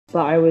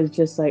but I was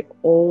just like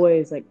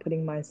always like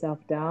putting myself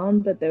down.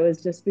 But that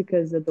was just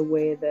because of the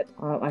way that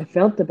I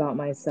felt about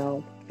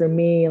myself. For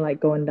me, like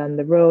going down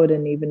the road,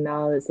 and even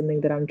now, that's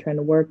something that I'm trying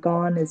to work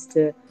on is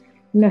to,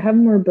 have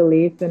more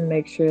belief and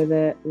make sure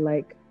that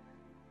like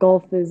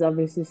golf is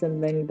obviously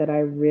something that I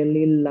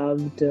really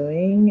love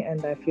doing,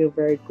 and I feel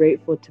very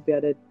grateful to be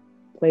able to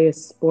play a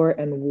sport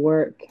and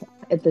work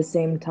at the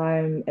same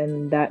time,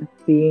 and that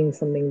being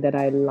something that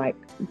I like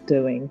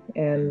doing.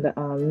 And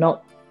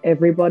not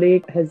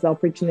everybody has the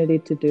opportunity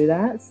to do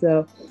that.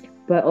 So,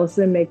 but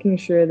also making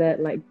sure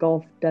that like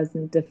golf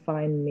doesn't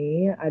define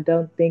me. I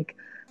don't think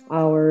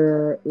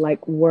our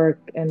like work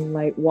and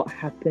like what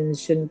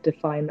happens shouldn't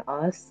define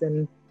us.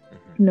 And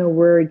Mhm.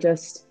 we're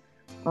just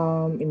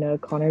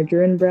Connor,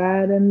 Drew, and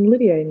Brad and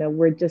Lydia,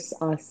 we're just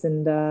us.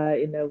 And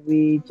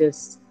we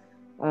just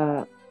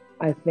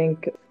I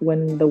think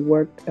when the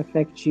work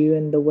affects you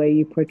and the way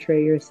you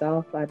portray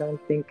yourself, I don't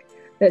think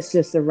that's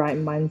just the right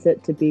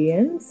mindset to be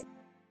in.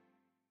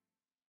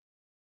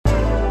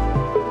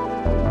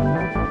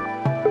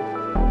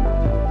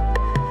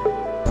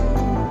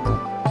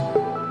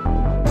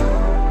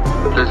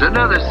 There's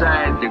another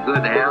side to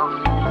good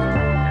health,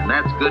 and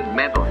that's good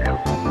mental health.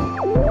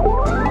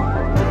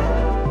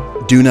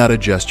 Do not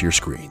adjust your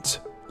screens.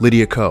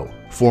 Lydia Ko,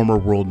 former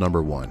world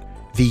number one,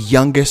 the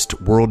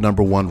youngest world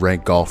number one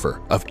ranked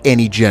golfer of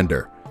any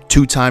gender,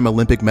 two-time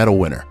Olympic medal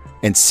winner,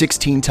 and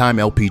 16-time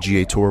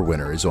LPGA Tour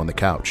winner, is on the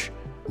couch.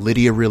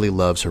 Lydia really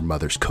loves her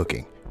mother's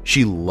cooking.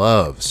 She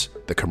loves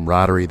the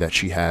camaraderie that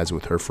she has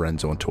with her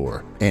friends on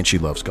tour, and she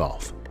loves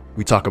golf.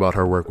 We talk about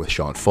her work with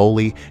Sean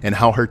Foley and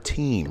how her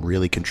team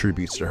really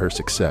contributes to her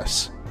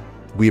success.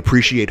 We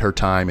appreciate her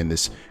time in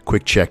this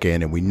quick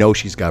check-in, and we know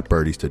she's got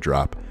birdies to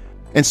drop.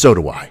 And so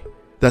do I.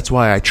 That's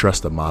why I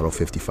trust the Model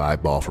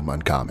 55 ball from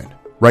Uncommon.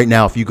 Right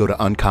now, if you go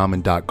to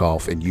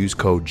uncommon.golf and use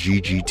code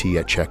GGT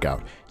at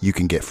checkout, you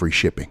can get free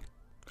shipping.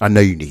 I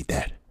know you need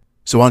that.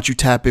 So why don't you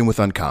tap in with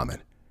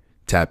Uncommon?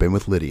 Tap in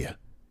with Lydia.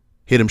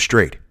 Hit 'em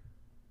straight.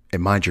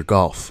 And mind your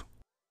golf.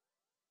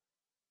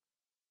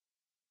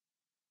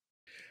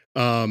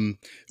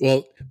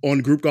 Well,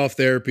 on Group Golf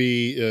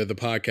Therapy, the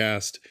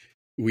podcast,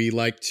 we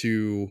like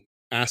to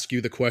ask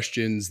you the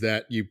questions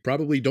that you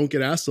probably don't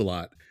get asked a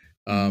lot.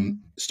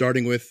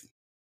 Starting with,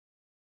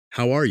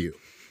 how are you?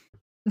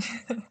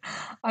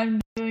 I'm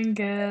doing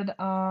good.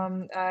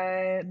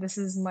 I This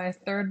is my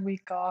third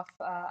week off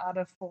out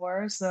of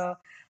four, so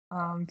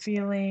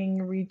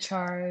feeling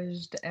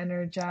recharged,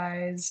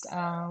 energized.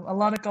 A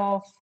lot of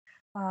golf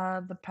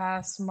the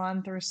past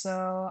month or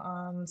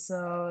so.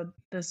 So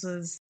this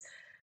was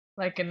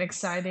like an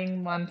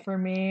exciting month for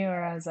me,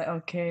 where I was like,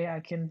 okay,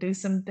 I can do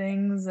some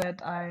things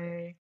that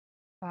I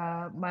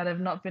might have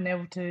not been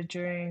able to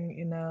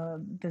during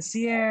this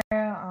year,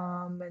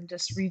 and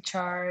just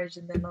recharge,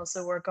 and then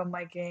also work on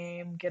my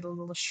game, get a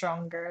little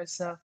stronger.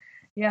 So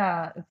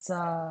yeah, it's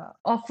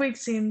off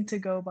weeks seem to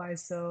go by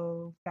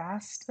so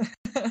fast.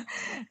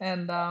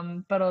 And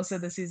but also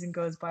the season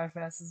goes by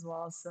fast as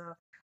well. So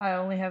I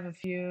only have a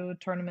few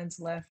tournaments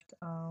left,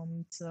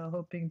 so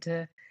hoping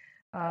to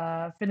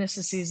finish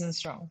the season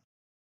strong.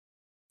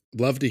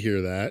 Love to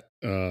hear that.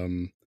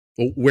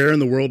 Well, where in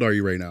the world are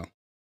you right now?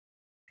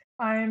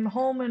 I'm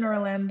home in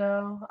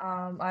Orlando.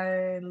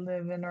 I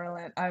live in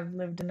Orlando. I've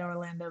lived in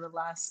Orlando the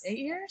last 8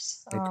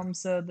 years. Okay.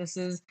 So this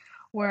is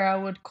where I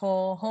would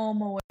call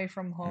home away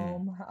from Mm.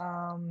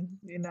 home.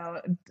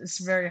 It's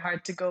very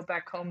hard to go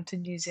back home to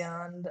New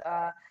Zealand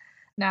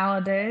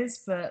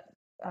nowadays, but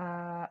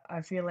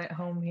I feel at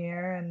home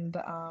here, and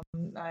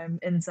I'm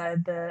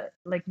inside the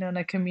Lake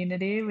Nona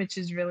community, which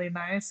is really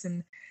nice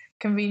and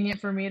convenient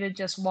for me to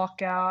just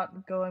walk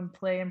out, go and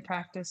play and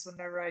practice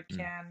whenever I Mm.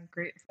 can.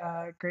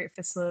 Great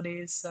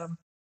facilities. So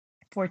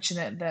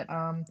fortunate that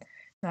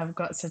I've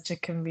got such a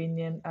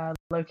convenient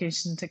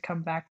location to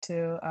come back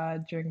to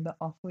during the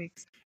off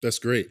weeks. That's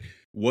great.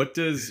 What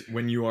does,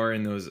 when you are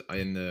in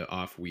the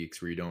off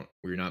weeks where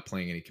you're not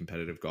playing any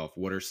competitive golf,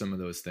 what are some of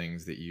those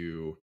things that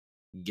you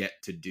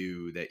get to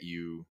do that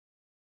you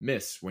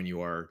miss when you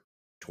are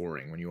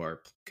touring, when you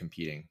are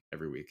competing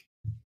every week?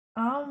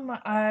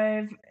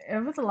 I've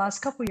Over the last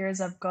couple years,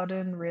 I've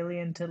gotten really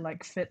into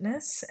like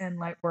fitness and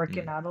like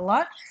working Mm. out a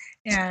lot,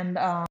 and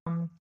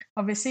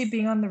obviously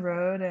being on the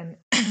road and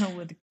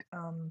with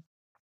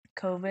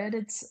COVID,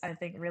 it's I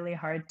think really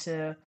hard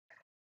to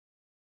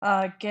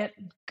get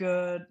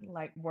good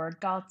like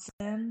workouts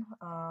in.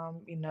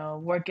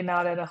 Working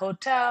out at a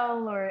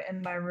hotel or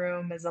in my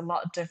room is a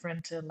lot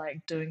different to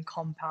like doing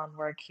compound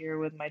work here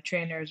with my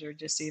trainers or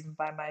just even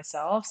by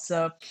myself.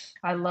 So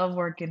I love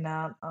working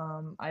out.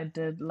 I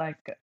did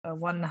like a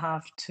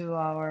 1.5, 2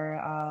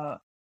 hour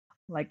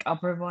like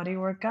upper body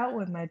workout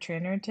with my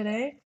trainer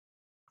today.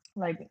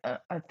 Like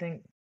I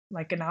think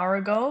like an hour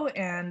ago,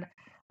 and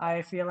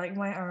I feel like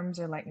my arms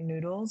are like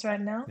noodles right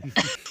now.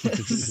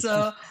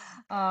 So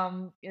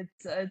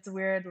it's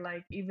weird,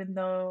 like even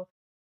though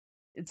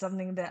it's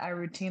something that I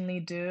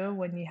routinely do.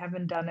 When you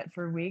haven't done it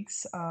for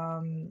weeks,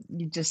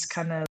 you just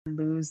kind of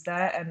lose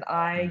that. And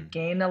I Mm.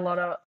 gain a lot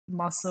of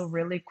muscle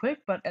really quick,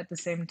 but at the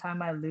same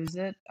time, I lose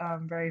it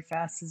very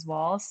fast as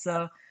well.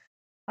 So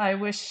I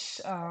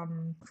wish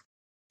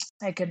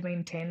I could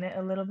maintain it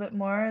a little bit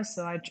more.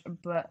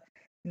 But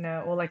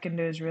all I can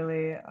do is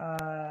really,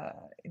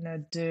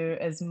 do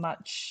as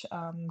much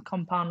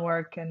compound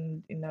work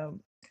and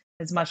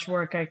as much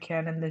work I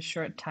can in the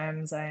short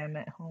times I am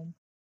at home.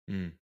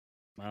 Mm.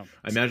 Wow.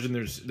 I imagine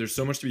there's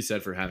so much to be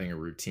said for having a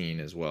routine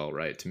as well,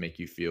 right? To make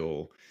you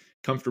feel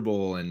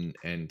comfortable and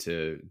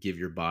to give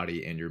your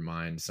body and your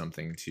mind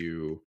something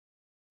to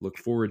look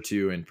forward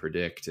to and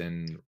predict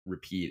and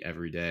repeat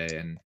every day.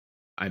 And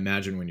I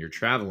imagine when you're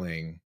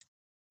traveling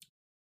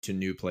to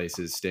new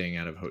places, staying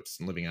out of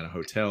living out of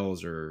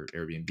hotels or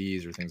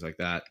Airbnbs or things like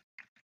that,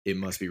 it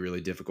must be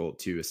really difficult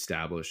to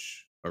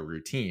establish a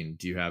routine.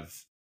 Do you have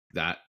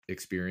that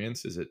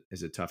experience? Is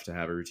it tough to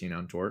have a routine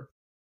on tour?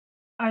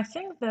 I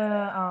think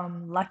the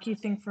lucky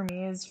thing for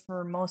me is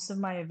for most of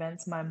my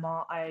events,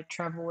 I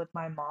travel with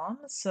my mom.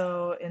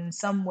 So in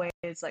some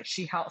ways, like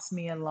she helps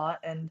me a lot.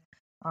 And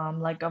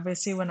like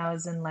obviously when I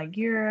was in like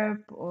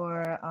Europe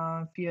or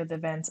a few of the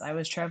events, I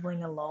was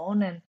traveling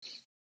alone. And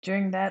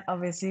during that,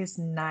 obviously it's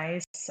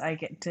nice. I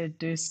get to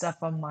do stuff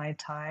on my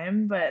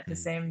time, but at the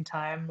Mm. same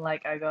time,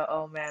 like I go,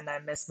 oh man, I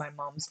miss my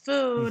mom's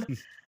food.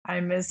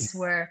 I miss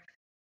where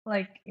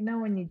like,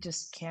 when you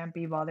just can't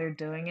be bothered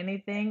doing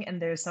anything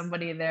and there's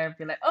somebody there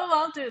be like, "Oh,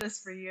 I'll do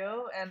this for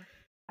you." And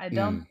I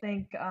don't Mm.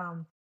 think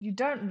you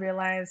don't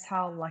realize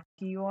how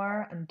lucky you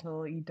are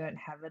until you don't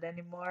have it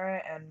anymore.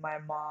 And my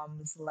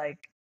mom's like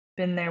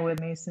been there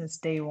with me since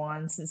day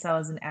one, since I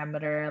was an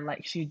amateur.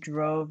 Like she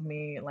drove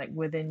me like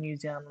within New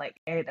Zealand, like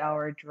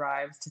 8-hour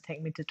drives to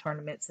take me to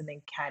tournaments and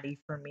then caddy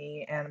for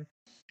me. And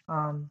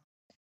um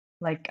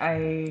like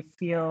I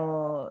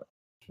feel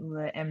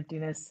the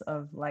emptiness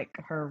of like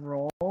her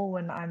role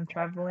when I'm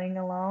traveling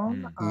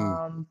alone. Mm.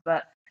 Mm.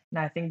 But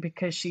I think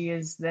because she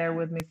is there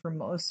with me for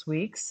most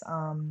weeks,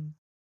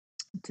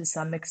 to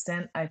some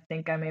extent, I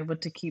think I'm able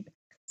to keep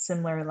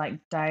similar like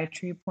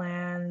dietary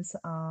plans,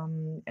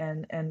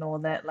 and all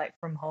that like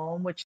from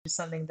home, which is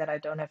something that I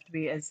don't have to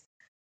be as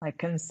like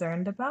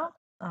concerned about.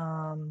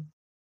 And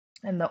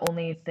the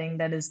only thing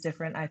that is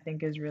different, I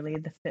think, is really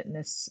the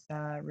fitness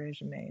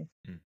regime.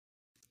 Mm.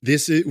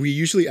 We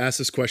usually ask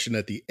this question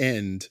at the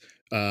end,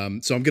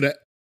 so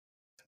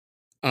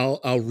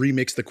I'll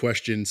remix the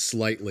question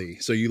slightly.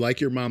 So you like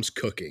your mom's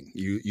cooking.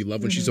 You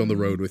love when she's on the Mhm.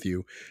 road with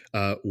you.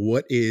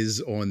 What is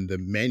on the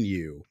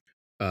menu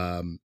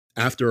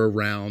after a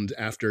round?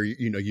 After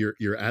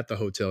you're at the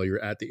hotel,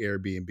 you're at the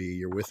Airbnb,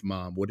 you're with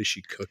mom. What is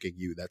she cooking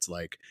you? That's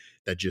like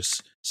that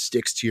just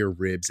sticks to your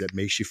ribs. That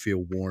makes you feel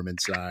warm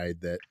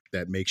inside.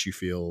 That makes you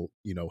feel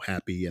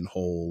happy and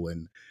whole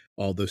and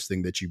all those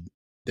things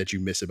that you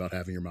miss about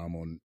having your mom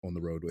on the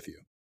road with you.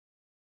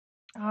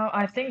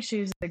 I think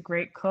she's a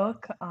great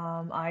cook.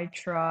 I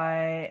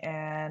try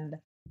and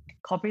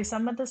copy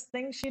some of the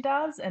things she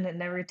does, and it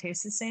never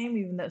tastes the same,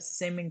 even though it's the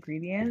same It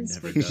ingredients,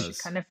 never which does.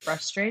 kind of It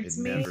frustrates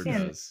me. never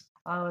And does.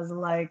 I was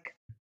like,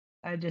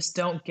 I just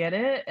don't get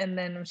it. And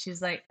then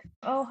she's like,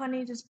 "Oh,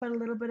 honey, just put a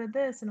little bit of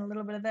this and a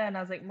little bit of that." And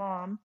I was like,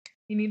 "Mom,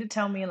 you need to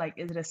tell me, like,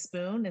 is it a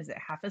spoon? Is it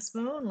half a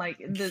spoon? Like,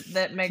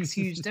 that makes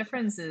huge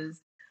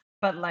differences."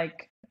 But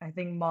like, I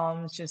think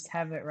moms just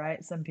have it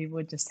right. Some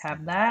people just have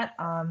Mhm. that.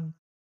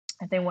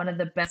 I think one of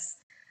the best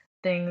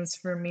things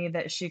for me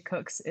that she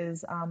cooks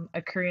is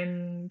a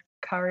Korean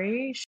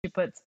curry. She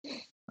puts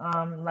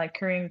like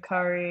Korean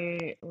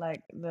curry,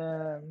 like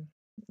the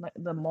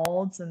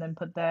molds, and then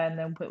put that, and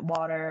then put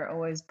water.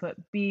 Always put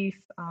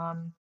beef.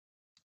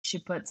 She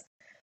puts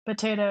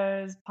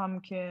potatoes,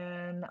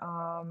 pumpkin,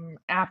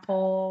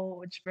 apple,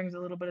 which brings a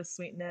little bit of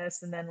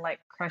sweetness, and then like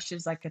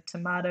crushes like a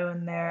tomato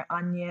in there, Mm.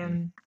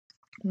 onion,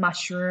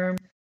 mushroom.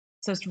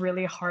 So it's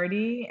really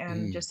hearty,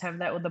 and Mm. just have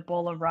that with a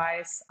bowl of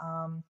rice.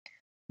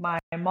 My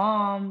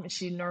mom,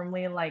 she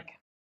normally like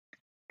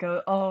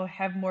go, "Oh,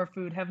 have more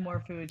food, have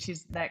more food."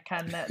 She's that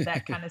kind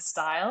of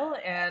style.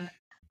 And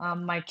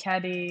my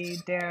caddy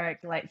Derek,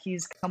 like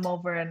he's come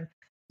over, and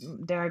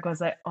Derek was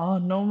like, "Oh,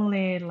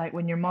 normally like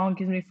when your mom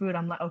gives me food,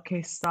 I'm like,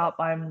 okay, stop,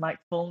 I'm like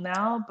full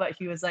now." But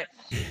he was like,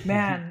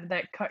 "Man,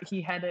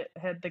 he had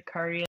the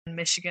curry in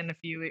Michigan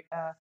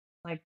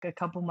like a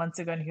couple months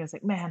ago, and he was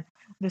like, "Man,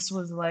 this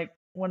was like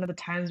one of the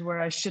times where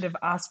I should have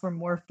asked for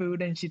more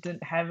food and she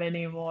didn't have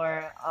any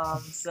more."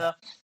 So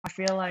I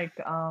feel like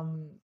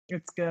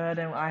it's good,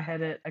 and I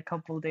had it a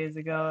couple days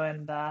ago,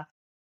 and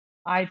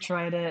I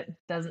tried it.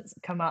 Doesn't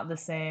come out the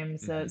same,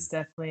 so Mhm. it's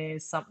definitely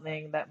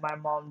something that my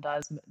mom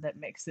does that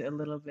makes it a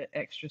little bit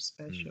extra Mm.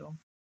 special.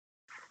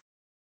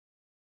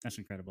 That's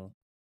incredible.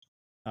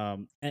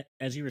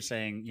 As you were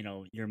saying,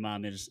 your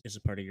mom is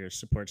a part of your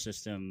support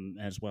system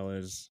as well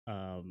as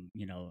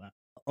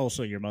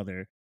also your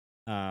mother.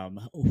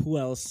 Who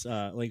else?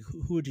 Like,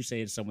 who would you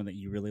say is someone that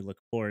you really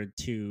look forward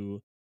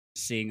to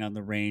seeing on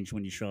the range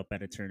when you show up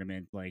at a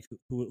tournament? Like,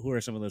 who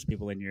are some of those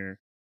people in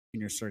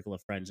your circle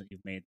of friends that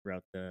you've made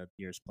throughout the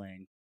years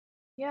playing?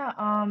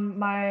 Yeah,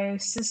 my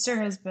sister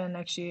has been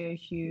actually a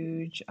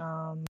huge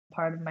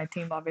part of my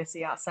team,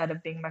 obviously outside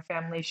of being my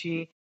family.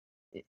 She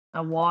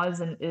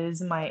was and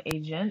is my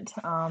agent.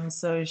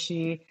 So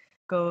she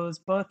goes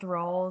both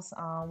roles,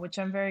 which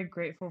I'm very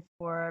grateful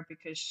for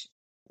because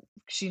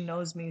she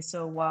knows me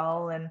so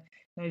well, and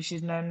you know,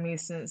 she's known me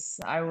since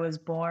I was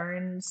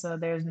born. So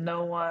there's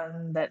no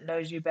one that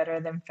knows you better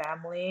than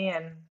family,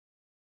 and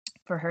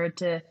for her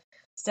to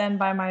stand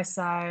by my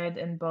side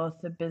in both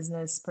the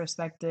business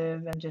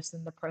perspective and just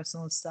in the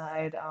personal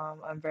side,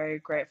 I'm very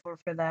grateful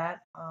for that.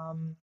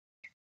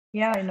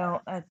 Yeah, you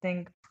know, I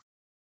think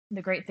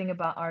the great thing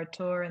about our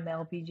tour and the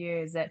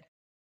LPGA is that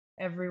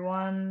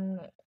everyone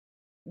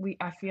we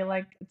I feel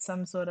like it's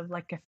some sort of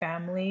like a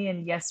family,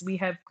 and yes, we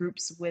have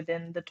groups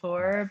within the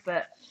tour,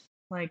 but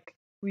like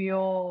we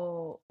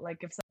all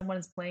like if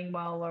someone's playing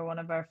well or one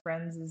of our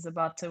friends is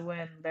about to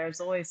win, there's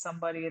always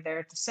somebody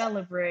there to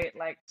celebrate,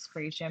 like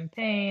spray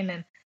champagne,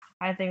 and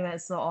I think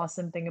that's the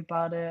awesome thing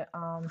about it.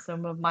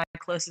 Some of my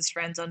closest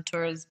friends on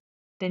tour is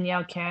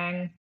Danielle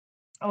Kang.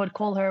 I would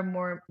call her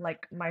more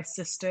like my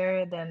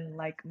sister than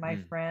like my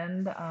Mm.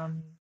 friend.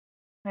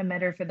 I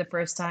met her for the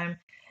first time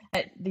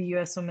at the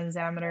US Women's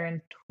Amateur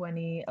in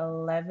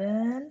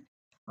 2011.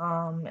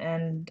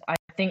 And I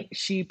think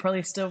she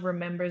probably still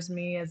remembers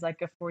me as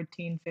like a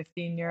 14,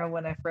 15-year-old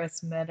when I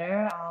first met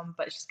her.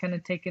 But she's kind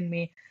of taken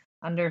me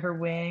under her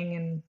wing.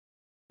 And,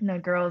 you know,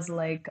 girls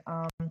like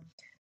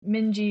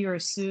Minji or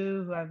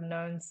Sue, who I've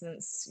known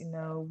since, you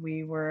know,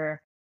 we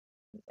were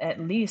at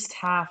least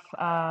half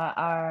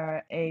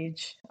our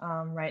age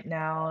right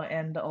now.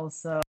 And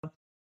also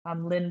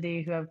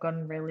Lindy, who I've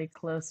gotten really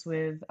close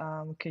with,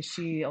 because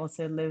she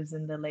also lives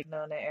in the Lake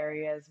Nona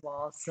area as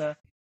well. So,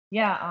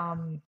 yeah,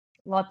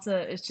 lots of,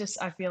 it's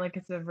just, I feel like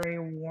it's a very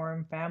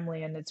warm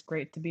family, and it's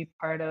great to be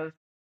part of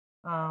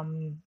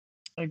um,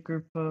 a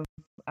group of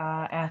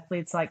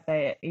athletes like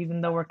that.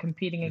 Even though we're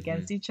competing Hmm.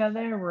 against each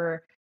other,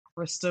 we're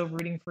still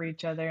rooting for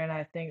each other, and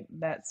I think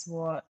that's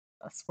what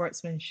a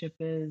sportsmanship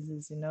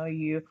is, you know,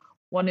 you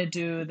want to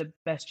do the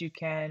best you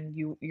can.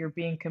 You're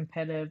being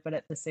competitive, but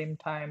at the same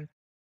time,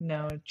 you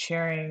know,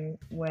 cheering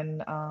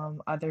when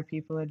other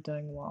people are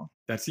doing well.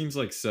 That seems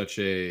like such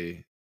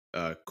a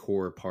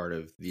core part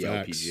of the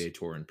Facts. LPGA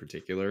tour in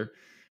particular.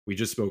 We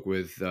just spoke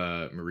with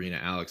Marina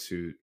Alex,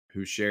 who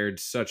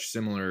shared such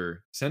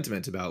similar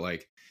sentiments about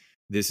like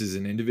this is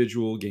an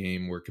individual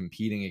game. We're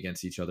competing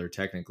against each other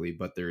technically,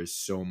 but there is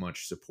so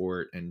much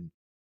support. And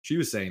she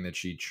was saying that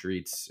she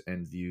treats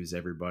and views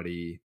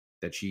everybody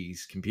that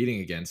she's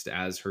competing against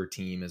as her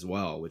team as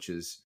well, which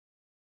is,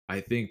 I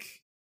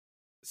think,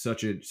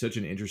 such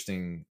an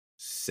interesting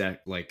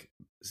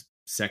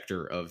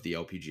sector of the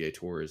LPGA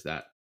tour is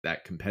that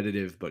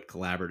competitive but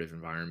collaborative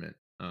environment,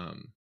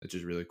 which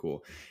is really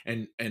cool.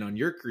 And on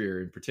your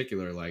career in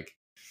particular, like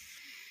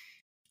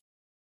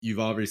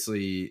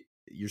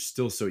you're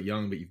still so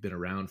young, but you've been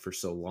around for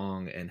so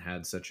long and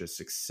had such a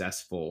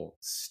successful,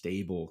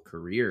 stable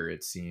career.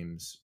 It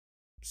seems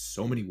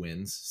so many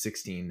wins,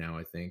 16 now,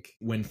 I think.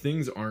 When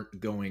things aren't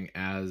going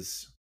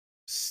as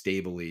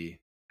stably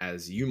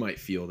as you might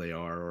feel they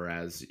are, or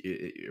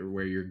or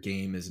where your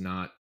game is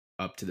not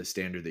up to the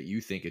standard that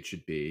you think it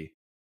should be,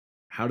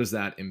 how does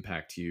that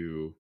impact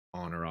you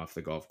on or off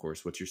the golf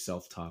course? What's your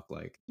self-talk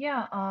like?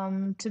 Yeah,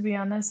 to be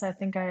honest, I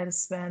think I had a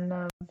span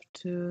of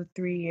 2,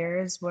 3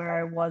 years where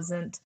I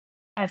wasn't.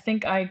 I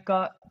think I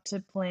got to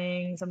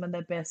playing some of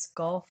the best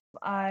golf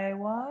I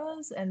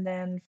was, and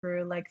then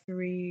for like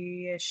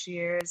 3-ish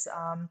years,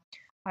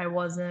 I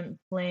wasn't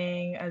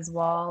playing as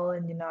well,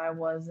 and you know, I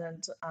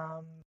wasn't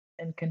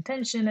in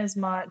contention as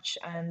much,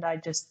 and I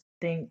just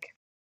think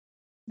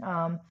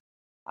um,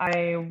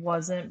 I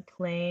wasn't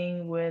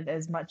playing with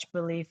as much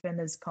belief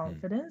and as Mm.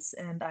 confidence,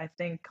 and I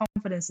think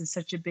confidence is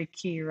such a big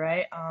key,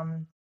 right?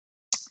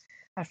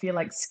 I feel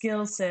like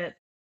skill set,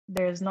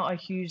 there's not a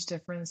huge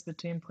difference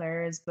between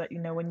players, but you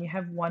know, when you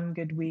have one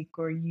good week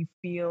or you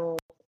feel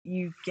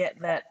you get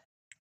that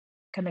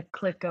kind of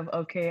click of,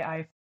 okay,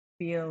 I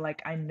feel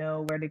like I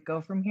know where to go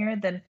from here,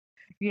 then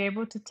you're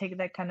able to take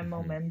that kind of Hmm.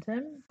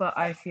 momentum. But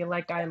I feel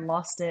like I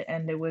lost it,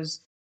 and it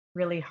was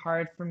really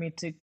hard for me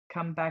to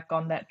come back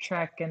on that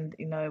track. And,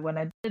 you know, when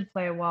I did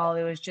play a while,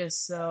 it was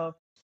just so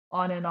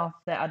on and off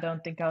that I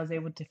don't think I was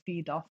able to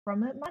feed off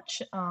from it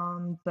much.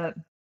 But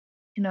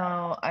you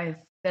know, I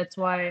that's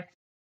why,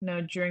 you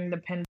know, during the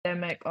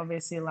pandemic,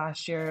 obviously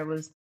last year it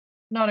was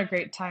not a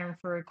great time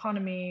for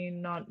economy,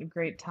 not a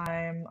great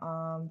time,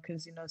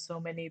 because you know, so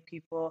many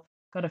people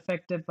got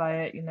affected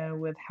by it, you know,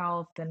 with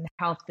health, and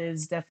health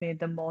is definitely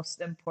the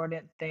most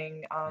important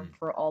thing Mm.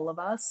 for all of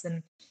us.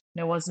 And you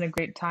know, it wasn't a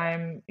great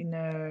time, you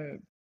know,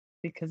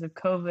 because of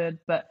COVID,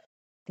 but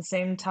at the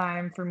same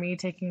time, for me,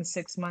 taking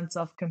 6 months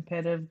off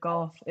competitive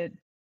golf, it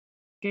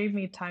gave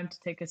me time to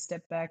take a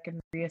step back and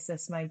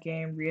reassess my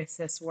game,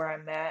 reassess where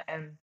I'm at,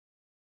 and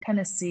kind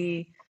of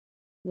see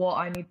what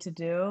I need to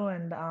do.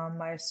 And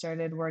I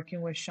started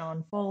working with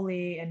Sean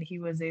Foley, and he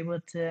was able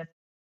to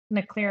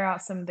kind of clear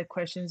out some of the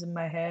questions in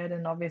my head.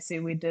 And obviously,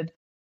 we did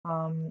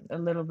a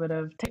little bit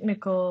of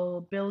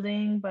technical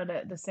building, but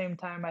at the same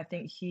time, I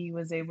think he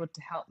was able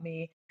to help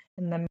me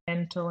in the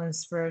mental and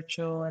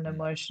spiritual and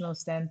emotional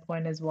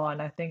standpoint as well.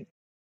 And I think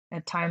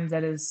at times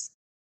that is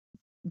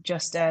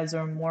just as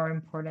or more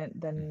important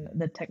than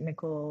the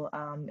technical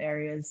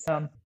areas.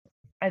 So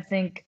I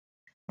think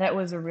that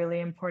was a really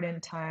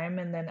important time.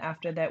 And then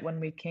after that, when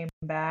we came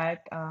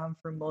back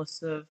for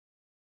most of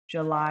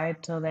July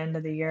till the end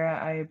of the year,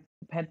 I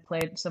had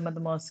played some of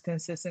the most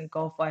consistent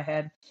golf I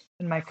had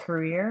in my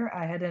career.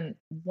 I hadn't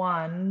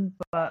won,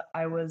 but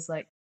I was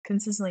like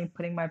consistently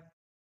putting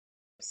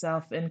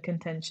myself in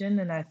contention.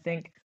 And I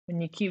think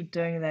when you keep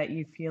doing that,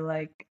 you feel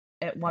like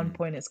at one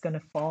point it's going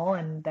to fall.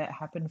 And that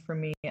happened for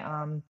me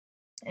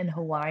in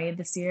Hawaii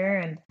this year.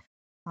 And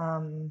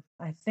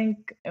I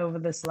think over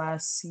this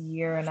last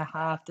year and a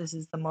half, this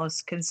is the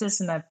most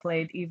consistent I've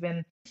played,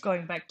 even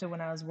going back to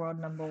when I was world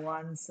number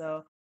one.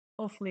 So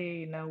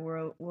hopefully,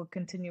 we'll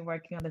continue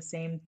working on the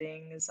same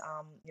things.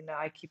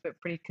 I keep it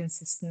pretty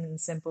consistent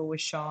and simple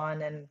with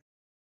Sean,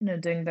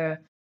 and doing the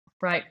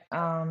right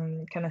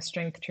kind of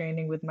strength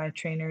training with my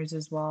trainers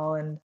as well.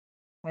 And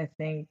I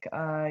think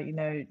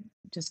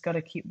just got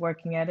to keep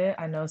working at it.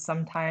 I know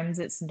sometimes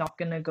it's not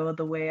going to go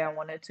the way I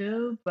want it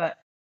to, but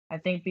I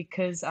think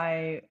because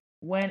I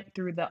went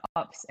through the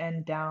ups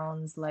and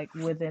downs like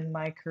within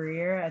my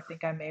career, I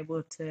think I'm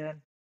able to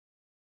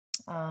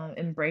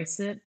embrace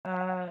it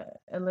a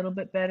little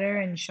bit better.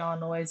 And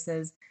Sean always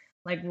says,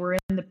 like, we're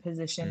in the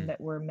position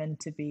that we're meant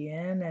to be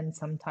in, and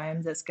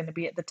sometimes it's going to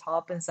be at the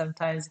top and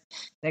sometimes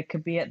that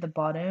could be at the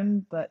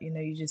bottom, but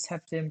you just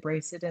have to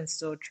embrace it and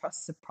still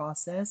trust the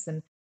process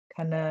and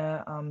kind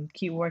of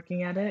keep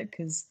working at it,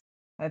 because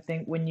I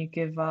think when you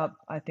give up,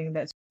 I think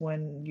that's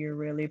when you're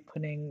really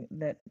putting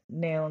that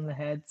nail in the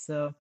head.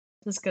 So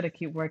just got to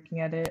keep working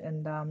at it.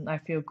 And I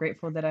feel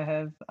grateful that I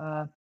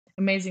have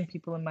amazing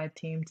people in my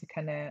team to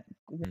kind of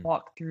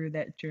walk through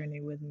that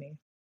journey with me.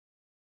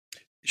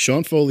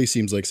 Sean Foley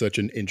seems like such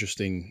an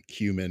interesting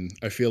human.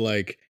 I feel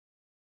like,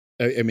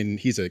 I mean,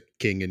 he's a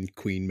king and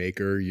queen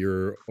maker.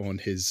 You're on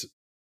his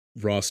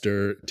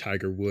roster,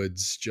 Tiger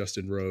Woods,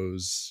 Justin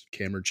Rose,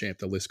 Cameron Champ,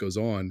 the list goes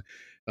on.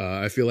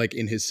 I feel like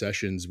in his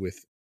sessions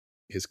with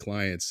his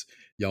clients,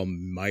 y'all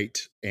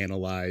might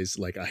analyze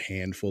like a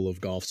handful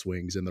of golf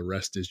swings, and the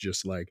rest is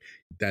just like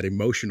that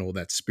emotional,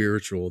 that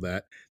spiritual,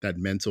 that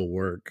mental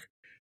work.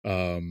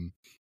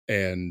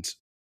 And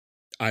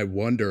I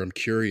wonder, I'm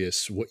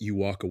curious what you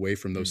walk away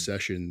from those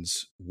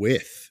sessions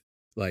with.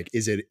 Like,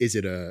 is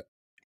it a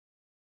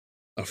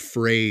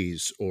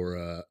phrase or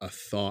a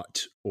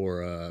thought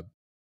or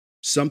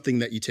something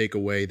that you take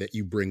away that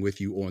you bring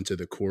with you onto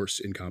the course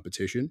in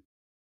competition?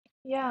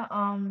 Yeah,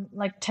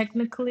 like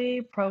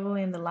technically,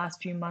 probably in the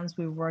last few months,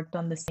 we worked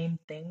on the same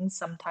thing.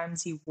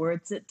 Sometimes he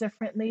words it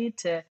differently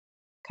to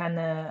kind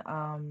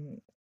of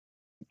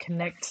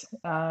connect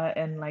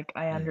and like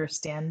I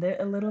understand it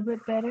a little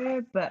bit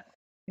better. But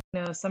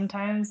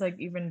sometimes like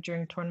even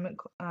during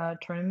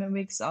tournament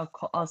weeks,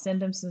 I'll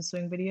send him some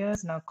swing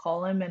videos and I'll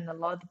call him, and a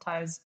lot of the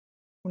times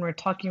when we're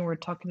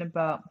talking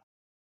about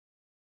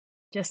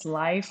just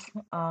life.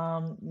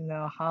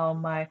 How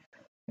my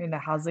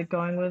how's it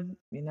going with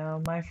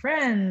my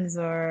friends,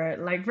 or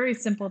like very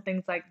simple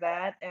things like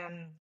that.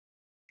 And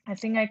I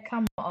think I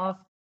come off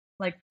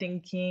like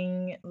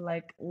thinking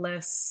like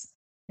less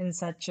in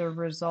such a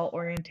result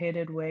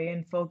orientated way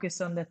and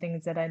focus on the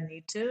things that I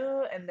need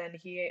to. And then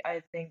he,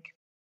 I think,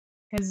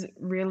 has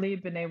really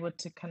been able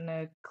to kind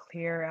of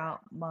clear out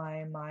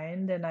my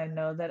mind. And I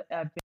know that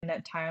I've been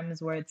at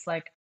times where it's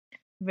like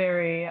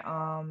very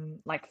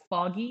like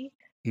foggy.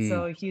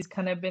 So he's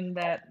kind of been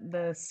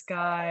the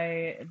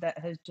sky that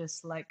has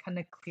just like kind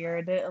of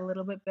cleared it a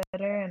little bit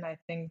better. And I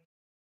think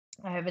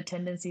I have a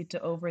tendency to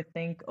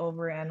overthink,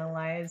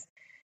 overanalyze.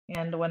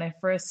 And when I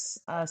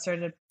first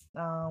started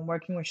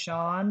working with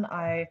Sean,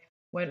 I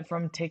went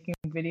from taking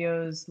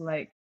videos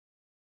like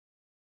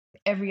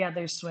every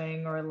other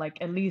swing, or like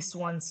at least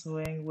one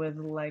swing with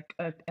like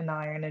an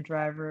iron, a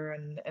driver,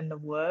 and the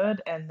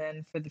wood. And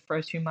then for the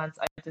first few months,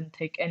 I didn't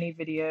take any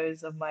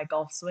videos of my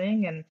golf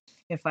swing. And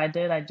if I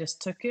did, I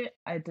just took it.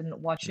 I didn't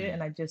watch it,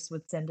 and I just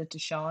would send it to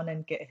Sean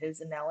and get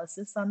his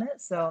analysis on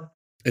it. So,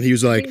 and he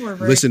was like,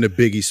 listen to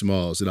Biggie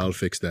Smalls and I'll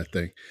fix that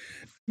thing.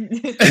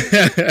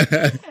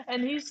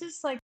 And he's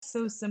just like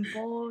so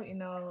simple.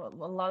 A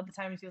lot of the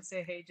times he'll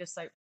say, hey, just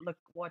like look,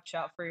 watch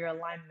out for your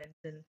alignment.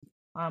 And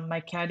my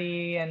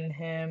caddy and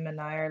him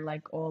and I are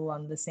like all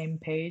on the same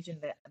page,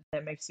 and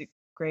that makes it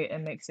great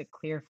and makes it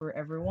clear for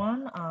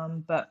everyone.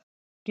 But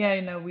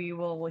yeah,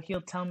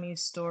 he'll tell me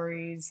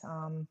stories,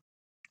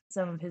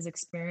 some of his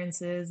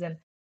experiences, and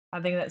I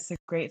think that's a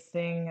great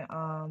thing.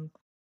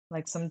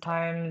 Like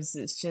sometimes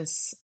it's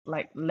just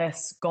like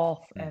less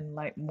golf and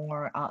like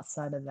more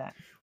outside of that.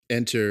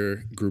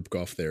 Enter Group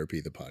Golf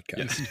Therapy, the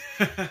podcast.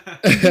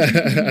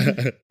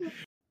 Yeah.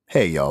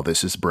 Hey, y'all,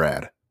 this is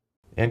Brad.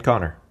 And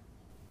Connor.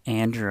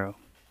 Andrew.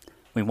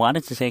 We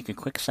wanted to take a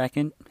quick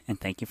second and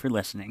thank you for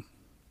listening.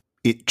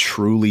 It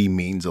truly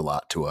means a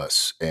lot to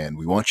us, and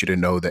we want you to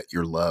know that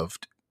you're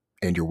loved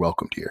and you're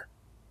welcomed here.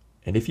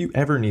 And if you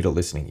ever need a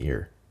listening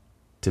ear,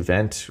 to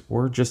vent,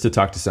 or just to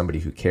talk to somebody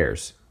who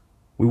cares,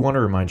 we want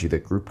to remind you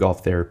that group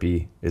golf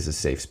therapy is a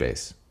safe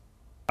space.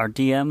 Our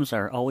DMs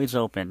are always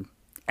open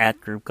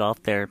at Group Golf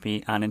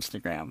Therapy on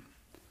Instagram.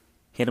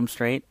 Hit them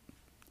straight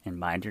and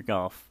mind your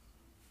golf.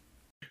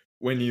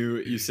 When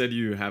you said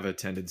you have a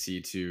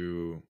tendency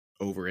to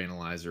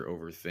overanalyze or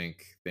overthink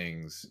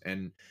things,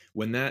 and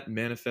when that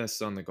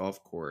manifests on the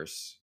golf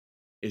course,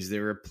 is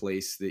there a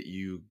place that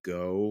you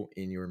go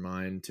in your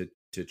mind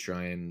to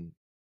try and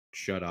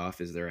shut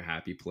off? Is there a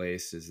happy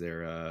place? Is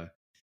there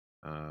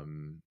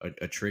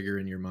a trigger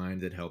in your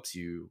mind that helps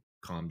you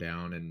calm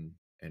down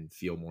and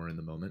feel more in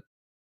the moment?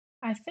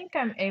 I think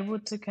I'm able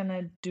to kind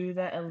of do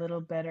that a little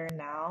better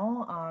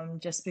now,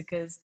 just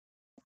because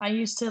I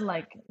used to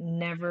like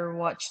never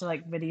watch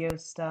like video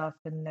stuff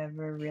and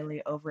never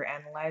really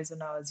overanalyze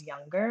when I was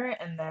younger.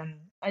 And then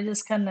I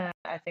just kind of,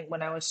 I think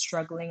when I was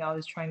struggling, I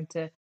was trying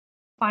to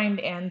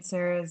find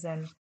answers.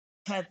 And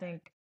I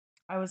think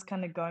I was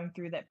kind of going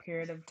through that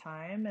period of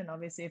time. And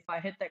obviously, if I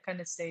hit that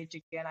kind of stage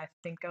again, I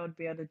think I would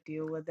be able to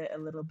deal with it a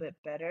little bit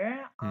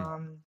better.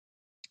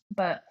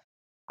 But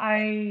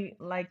I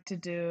like to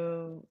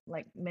do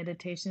like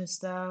meditation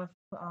stuff,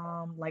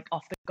 like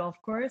off the golf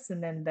course,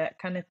 and then that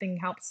kind of thing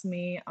helps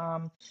me. I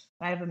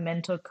have a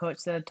mental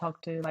coach that I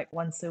talk to like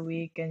once a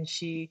week, and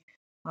she,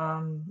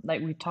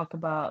 like we talk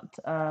about.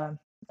 I'm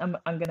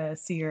gonna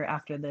see her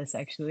after this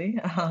actually.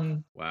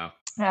 Wow.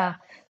 Yeah,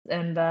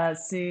 and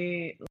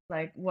see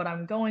like what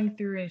I'm going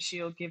through, and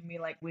she'll give me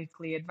like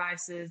weekly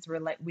advices or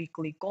like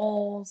weekly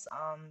goals.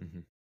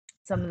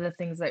 Some of the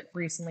things that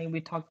recently we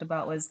talked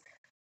about was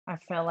I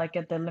felt like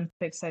at the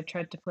Olympics I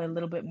tried to play a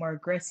little bit more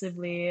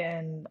aggressively,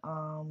 and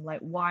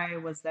like why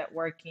was that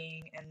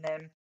working, and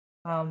then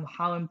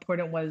how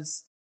important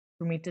was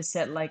for me to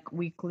set like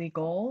weekly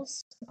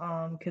goals,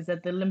 because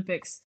at the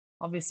Olympics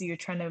obviously you're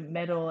trying to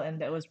medal,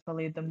 and that was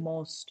probably the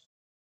most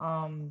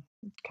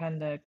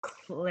kind of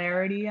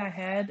clarity I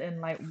had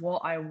and like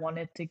what I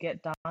wanted to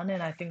get done.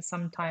 And I think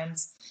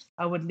sometimes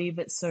I would leave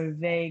it so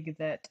vague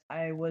that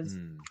I was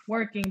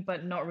working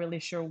but not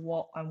really sure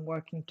what I'm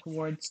working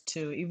towards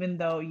too, even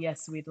though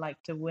yes, we'd like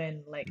to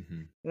win. Like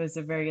it was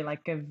a very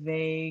like a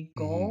vague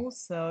goal.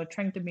 So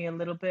trying to be a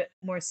little bit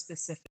more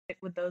specific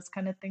with those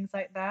kind of things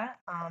like that.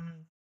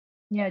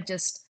 Yeah,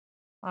 just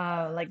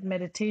like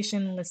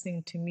meditation,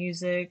 listening to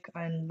music,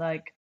 and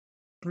like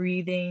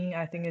breathing,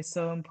 I think is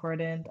so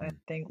important. I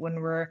think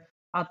when we're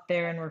out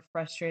there and we're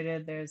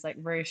frustrated, there's like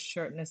very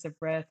shortness of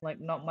breath, like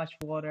not much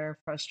water,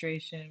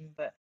 frustration,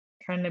 but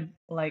trying to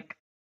like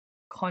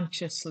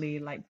consciously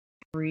like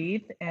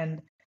breathe.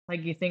 And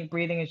like you think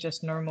breathing is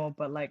just normal,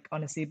 but like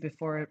honestly,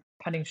 before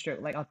putting stroke,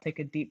 like I'll take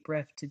a deep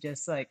breath to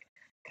just like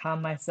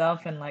calm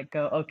myself and like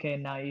go, okay,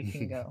 now you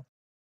can go.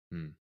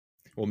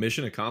 Well,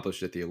 mission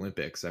accomplished at the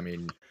Olympics. I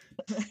mean,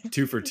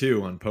 2 for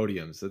 2 on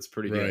podiums. That's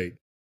pretty good.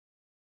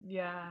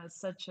 Yeah,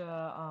 such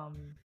a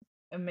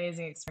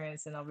amazing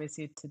experience, and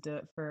obviously to do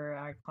it for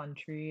our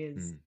country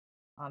is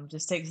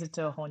just takes it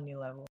to a whole new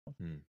level.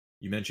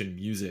 You mentioned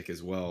music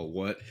as well.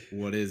 What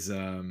is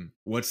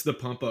what's the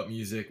pump up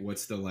music?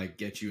 What's the like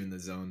get you in the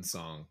zone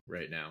song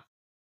right now?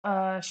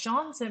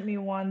 Sean sent me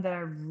one that I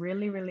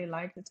really, really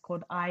liked. It's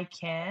called I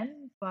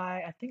Can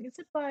by I think is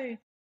it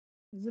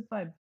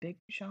by Big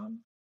Sean,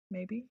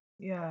 maybe?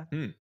 Yeah.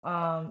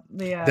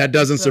 Yeah. That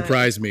doesn't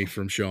surprise me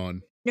from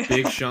Sean.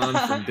 Big Sean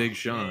from Big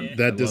Sean.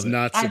 That does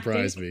not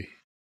surprise me.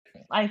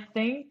 I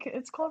think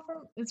it's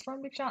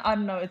from Big Sean. I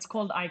don't know. It's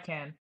called I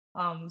Can.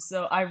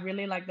 So I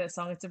really like that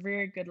song. It's a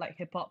very good like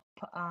hip hop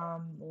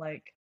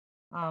like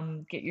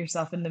get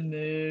yourself in the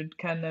mood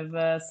kind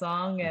of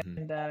song.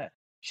 And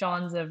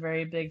Sean's a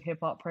very big hip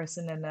hop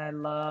person, and I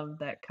love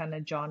that kind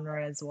of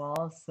genre as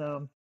well.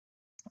 So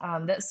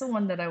that's the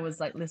one that I was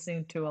like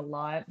listening to a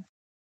lot.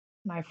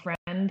 My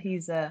friend,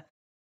 he's a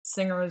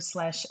singer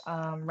slash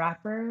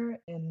rapper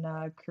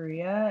in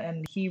Korea,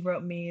 and he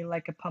wrote me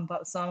like a pump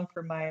up song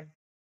for my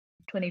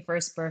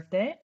 21st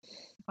birthday.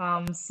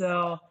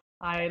 So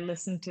I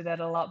listened to that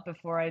a lot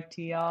before I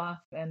tee off,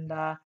 and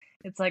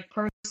it's like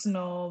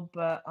personal,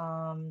 but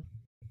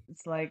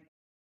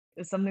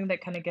it's something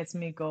that kind of gets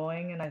me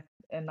going.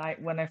 And I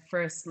when I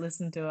first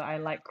listened to it, I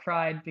like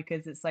cried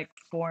because it's like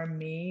for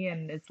me,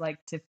 and it's like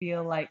to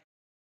feel like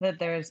that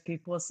there's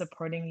people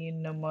supporting you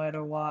no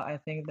matter what. I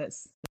think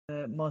that's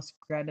the most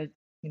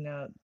the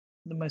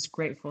most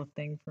grateful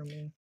thing for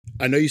me.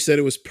 I know you said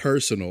it was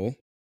personal.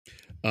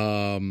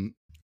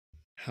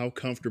 How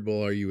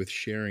comfortable are you with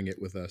sharing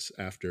it with us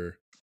after?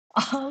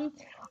 I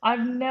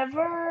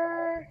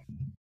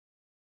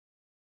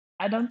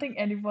don't think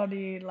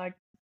anybody like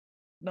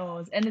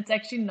knows, and it's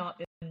actually not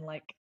in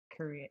like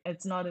Korean.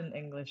 It's not in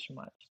English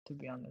much, to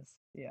be honest.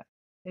 Yeah,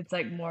 it's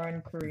like more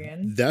in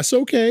Korean. That's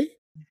okay.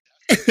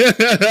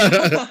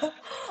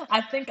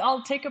 I think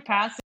I'll take a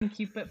pass and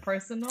keep it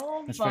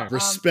personal. But,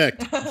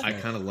 respect. I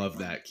kind of love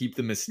that. Keep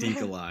the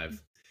mystique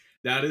alive.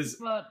 That is.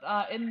 But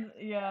in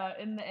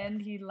the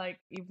end, he like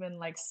even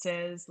like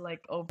says like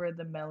over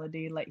the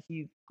melody, like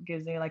he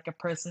gives me like a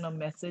personal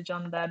message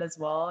on that as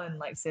well, and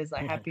like says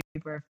like happy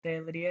birthday,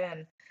 Lydia.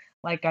 And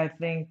Like I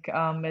think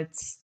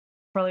it's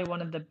probably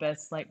one of the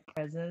best like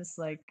presents.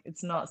 Like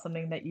it's not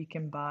something that you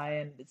can buy,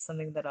 and it's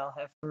something that I'll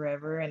have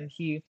forever. And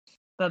he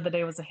the other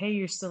day was like, "Hey,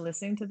 you're still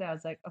listening to that?" I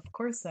was like, "Of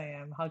course I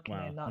am. How can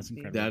I Wow, not that's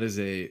be?" incredible. That is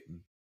a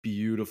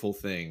beautiful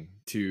thing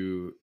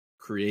to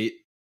create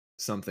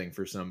something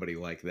for somebody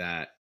like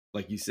that.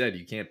 Like you said,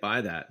 you can't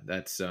buy that.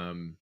 That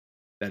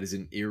is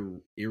an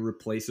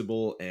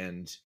irreplaceable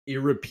and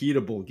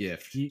irrepeatable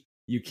gift.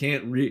 You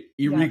can't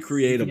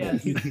irrecreatable.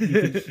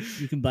 Yes.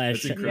 You can buy a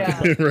That's Yeah.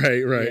 incredible.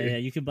 Right. Yeah,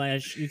 you can buy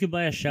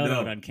a shout No.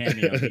 out on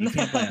Cameo, but you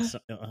can't buy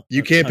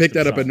You can't pick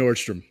custom that up at song.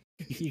 Nordstrom.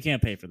 You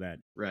can't pay for that.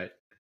 Right.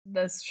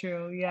 That's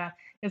true. Yeah.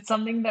 It's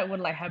something that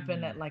would like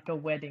happen at like a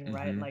wedding,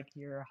 right? Mhm. Like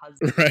your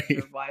husband, Right.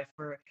 your wife,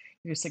 or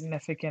your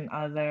significant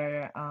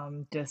other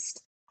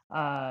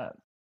uh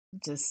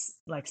just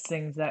like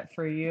sings that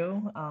for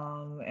you.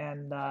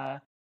 I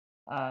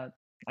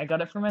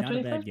got it for my Not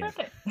a bad 21st gift.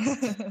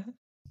 birthday.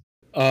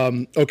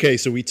 Okay,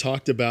 so we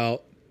talked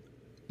about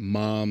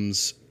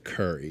mom's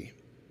curry.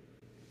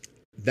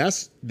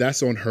 That's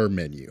on her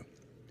menu.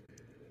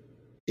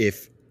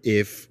 If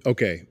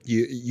okay,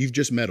 you've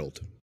just meddled,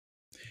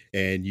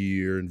 and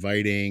you're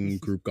inviting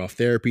Group Golf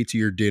Therapy to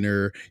your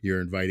dinner.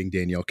 You're inviting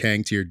Danielle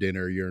Kang to your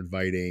dinner. You're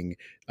inviting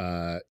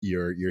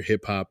your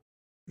hip hop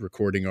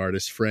recording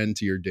artist friend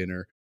to your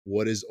dinner.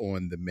 What is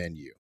on the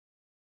menu?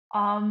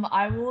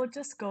 I will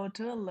just go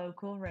to a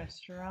local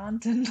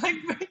restaurant and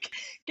like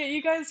get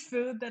you guys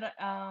food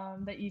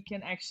that you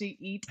can actually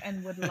eat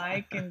and would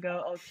like, and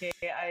go, okay,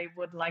 I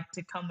would like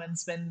to come and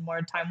spend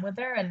more time with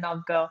her, and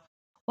not go,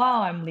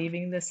 wow, I'm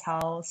leaving this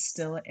house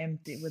still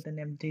empty with an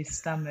empty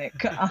stomach.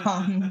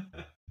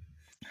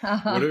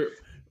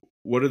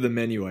 What are the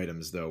menu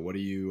items though? What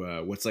do you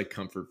what's like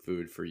comfort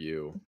food for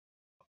you?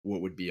 What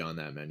would be on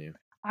that menu?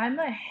 I'm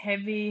a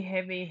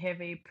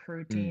heavy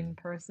protein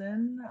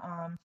person.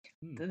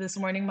 This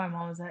morning my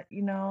mom was like,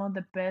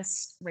 the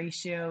best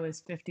ratio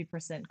is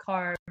 50%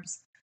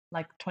 carbs,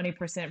 like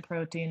 20%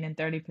 protein and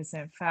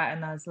 30% fat.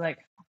 And I was like,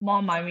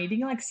 Mom, I'm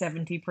eating like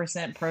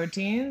 70%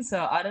 protein,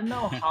 so I don't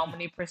know how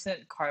many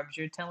percent carbs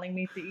you're telling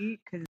me to eat,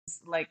 because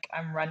like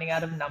I'm running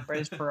out of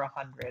numbers for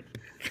 100.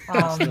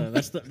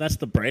 That's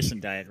the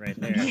Bryson diet right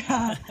there.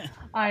 Yeah,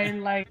 I eat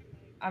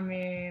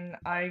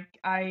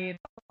a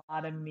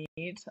lot of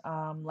meat.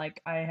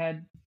 Like I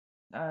had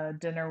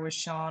dinner with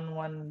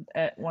Sean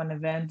at one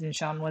event, and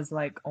Sean was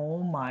like,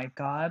 "Oh my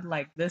God,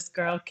 like this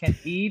girl can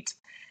eat,"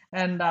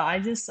 and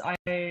I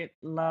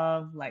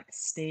love like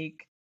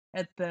steak.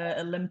 At the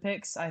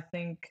Olympics, I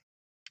think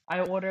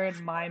I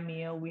ordered my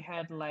meal. We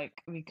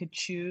could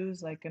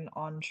choose like an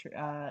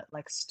entree,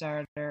 like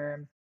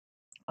starter,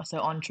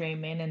 so entree,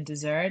 main, and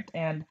dessert.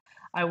 And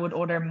I would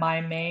order my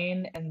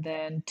main and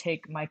then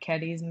take my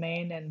caddy's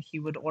main, and he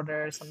would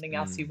order something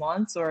else he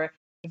wants. Or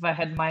if I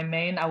had my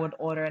main, I would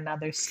order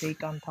another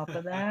steak on top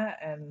of that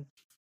and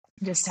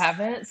just have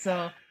it.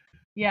 So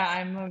yeah,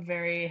 I'm a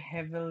very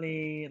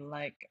heavily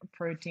like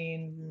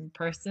protein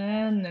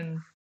person, and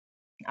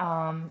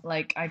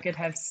like I could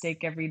have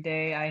steak every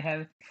day. I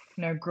have,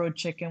 grilled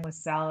chicken with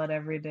salad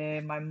every day.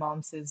 My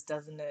mom says,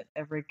 doesn't it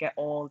ever get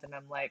old? And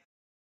I'm like,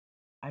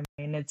 I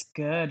mean, it's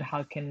good.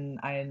 How can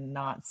I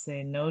not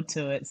say no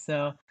to it?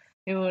 So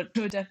it would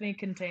definitely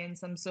contain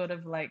some sort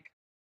of like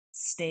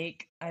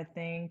steak, I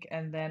think.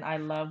 And then I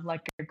love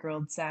like a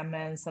grilled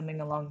salmon,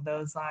 something along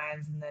those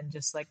lines. And then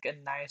just like a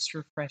nice,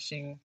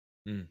 refreshing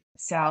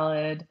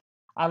salad.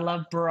 I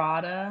love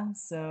burrata.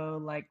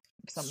 So like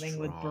something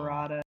with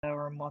burrata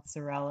or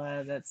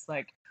mozzarella that's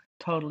like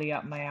totally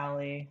up my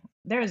alley.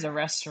 There's a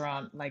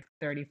restaurant like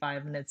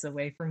 35 minutes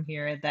away from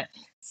here that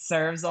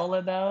serves all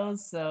of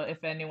those. So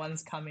if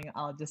anyone's coming,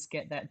 I'll just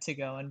get that to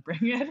go and bring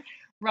it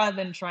rather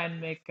than try and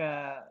make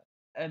a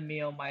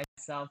meal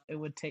myself. It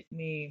would take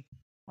me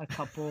a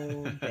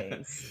couple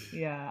days.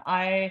 Yeah,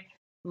 I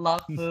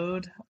love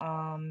food.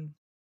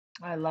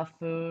 I love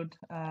food.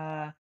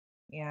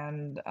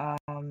 And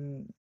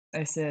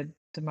I said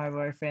to my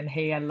boyfriend,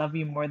 "Hey, I love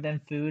you more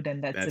than food,"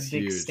 and that's a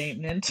big huge.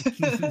 statement.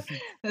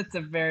 That's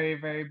a very,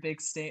 very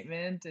big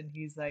statement. And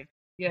he's like,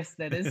 "Yes,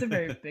 that is a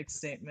very big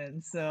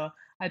statement." So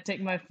I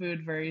take my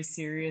food very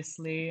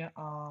seriously.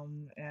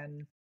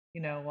 And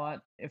you know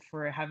what? If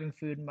we're having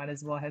food, might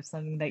as well have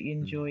something that you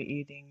enjoy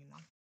eating.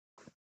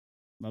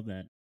 Love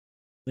that.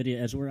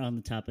 Lydia, as we're on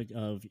the topic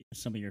of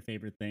some of your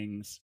favorite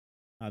things,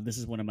 this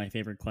is one of my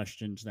favorite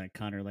questions that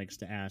Connor likes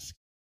to ask.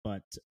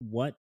 But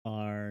what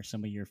are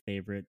some of your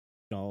favorite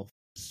golf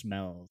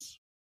smells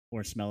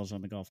or smells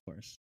on the golf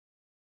course?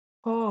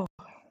 Oh,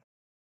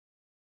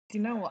 do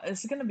you know what?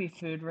 It's gonna be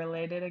food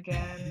related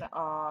again.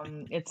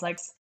 It's like,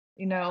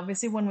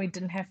 obviously when we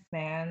didn't have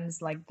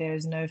fans, like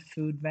there's no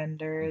food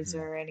vendors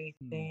or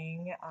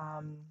anything.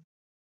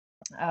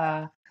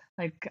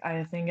 Like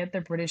I think at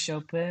the British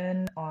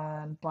Open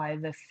by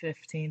the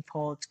 15th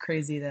hole, it's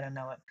crazy that I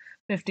know it.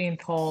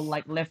 15th hole,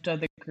 like left of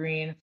the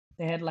green,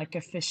 they had like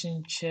a fish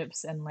and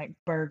chips and like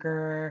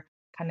burger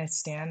kind of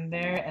stand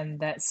there, and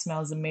that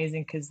smells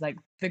amazing because like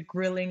the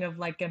grilling of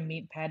like a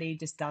meat patty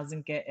just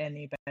doesn't get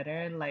any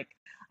better. Like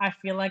I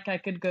feel like I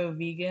could go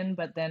vegan,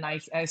 but then I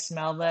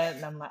smell that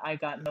and I'm like I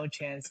got no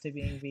chance to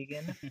being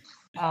vegan.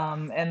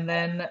 And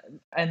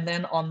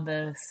then on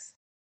the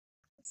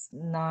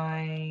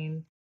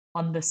nine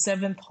on the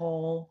seventh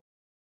hole,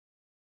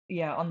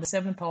 yeah, on the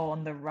seventh hole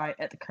on the right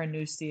at the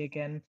Carnoustie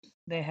again,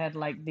 they had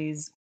like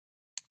these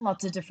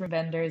lots of different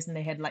vendors, and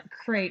they had like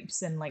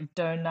crepes and like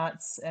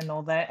donuts and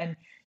all that, and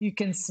you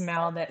can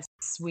smell that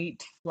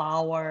sweet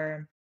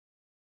flour,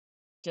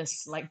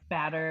 just like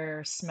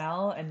batter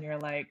smell, and you're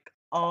like,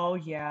 oh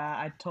yeah.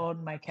 I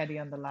told my caddy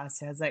on the last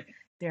day, I was like,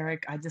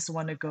 Derek, I just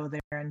want to go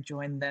there and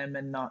join them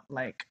and not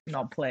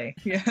play.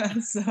 Yeah,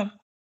 so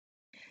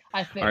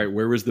I All right, think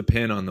where was the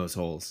pin on those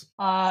holes?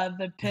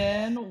 the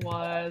pin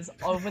was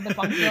over the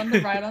bunker on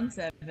the right on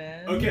 7.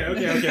 Okay.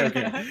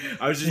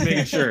 I was just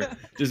making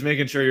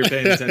sure you're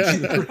paying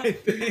attention to the right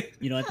thing.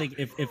 You know, I think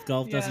if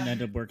golf doesn't Yeah.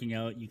 end up working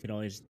out, you could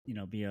always, you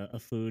know, be a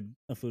food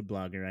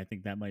blogger. I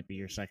think that might be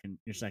your second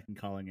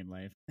calling in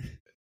life.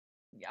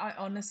 I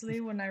honestly,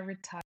 when I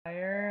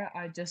retire,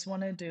 I just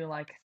want to do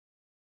like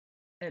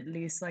at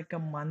least like a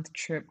month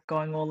trip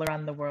going all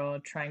around the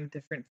world trying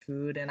different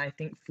food. And I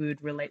think food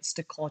relates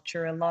to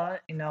culture a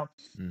lot. You know,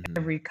 Mhm.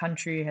 every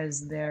country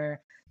has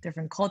their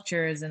different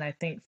cultures, and I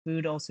think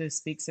food also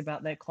speaks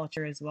about that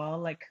culture as well.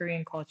 Like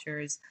Korean culture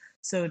is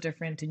so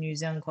different to New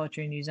Zealand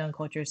culture, and New Zealand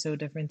culture is so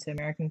different to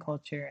American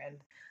culture,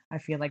 and I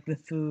feel like the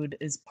food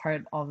is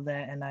part of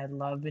that, and I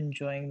love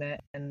enjoying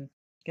that and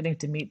getting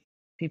to meet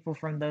people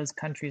from those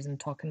countries and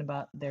talking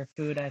about their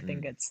food. I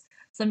think it's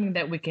something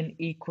that we can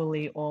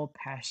equally all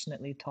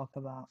passionately talk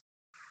about.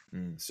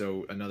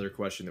 So another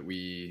question that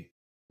we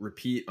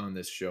repeat on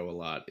this show a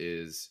lot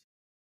is,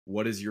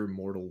 what is your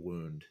mortal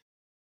wound?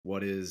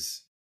 What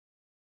is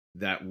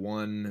that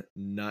one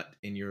nut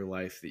in your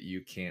life that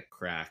you can't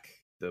crack?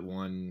 The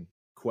one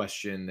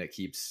question that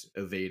keeps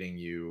evading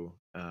you,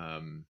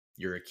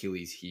 your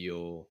Achilles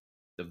heel,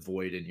 the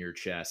void in your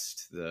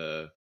chest,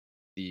 the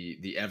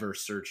ever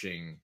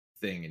searching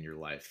thing in your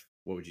life.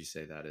 What would you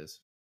say that is?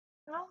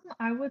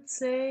 I would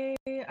say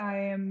I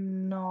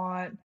am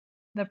not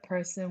the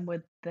person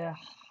with the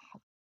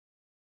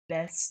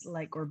best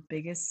like or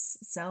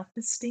biggest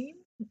self-esteem,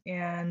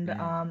 and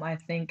I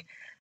think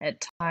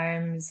at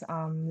times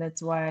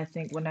that's why I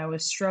think when I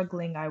was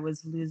struggling I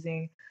was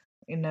losing,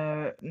 you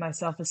know, my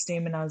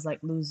self-esteem, and I was like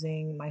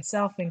losing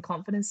myself and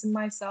confidence in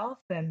myself,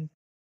 and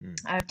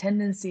I have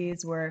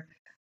tendencies where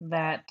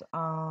that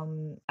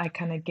I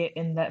kind of get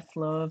in that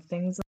flow of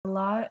things a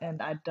lot,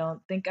 and I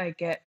don't think I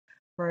get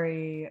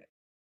very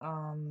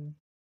um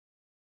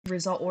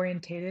result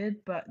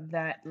orientated, but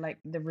that like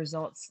the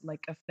results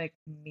like affect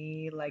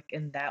me like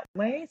in that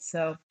way.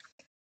 So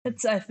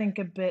it's I think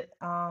a bit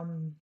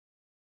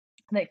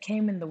that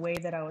came in the way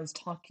that I was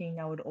talking.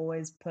 I would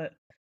always put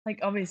like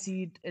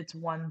obviously it's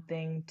one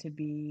thing to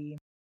be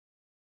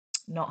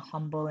not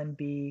humble and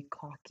be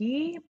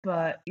cocky,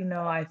 but you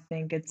know, I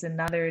think it's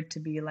another to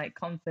be like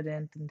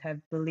confident and have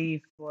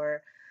belief,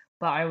 or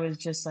but I was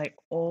just like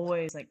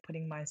always like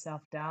putting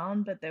myself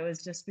down, but that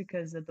was just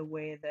because of the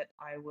way that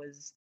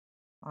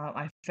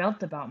I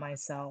felt about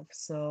myself.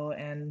 So,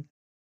 and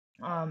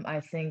I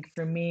think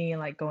for me,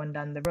 like going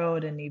down the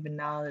road, and even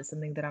now, that's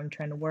something that I'm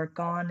trying to work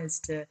on is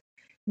to,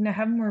 you know,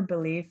 have more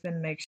belief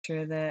and make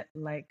sure that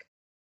like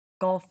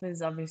golf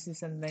is obviously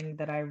something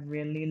that I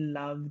really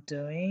love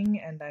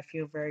doing, and I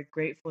feel very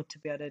grateful to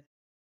be able to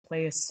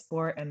play a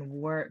sport and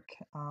work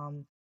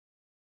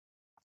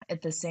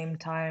at the same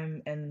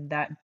time, and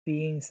that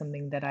being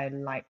something that I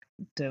like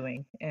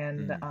doing,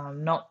 and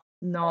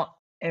not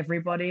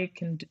everybody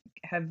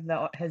have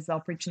the has the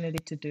opportunity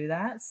to do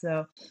that.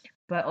 So,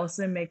 but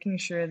also making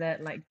sure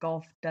that like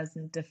golf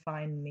doesn't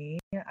define me.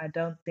 I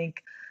don't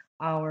think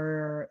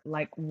our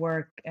like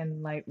work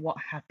and like what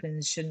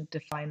happens shouldn't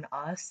define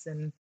us,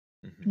 and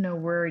you know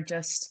we're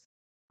just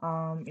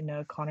you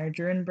know Connor,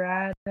 Drew, and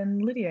Brad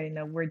and Lydia. You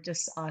know we're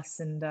just us,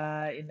 and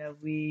you know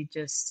we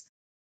just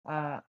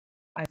uh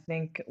I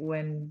think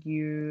when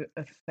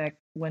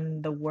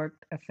the work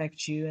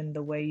affects you and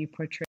the way you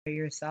portray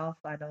yourself,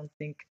 I don't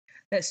think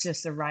that's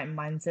just the right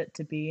mindset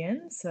to be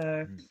in.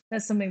 So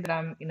that's something that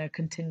I'm, you know,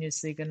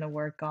 continuously going to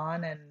work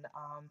on, and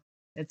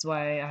it's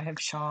why I have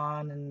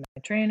Sean and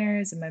my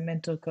trainers and my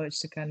mental coach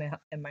to kind of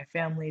and my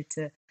family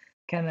to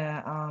kind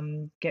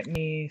of get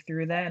me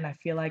through that. And I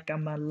feel like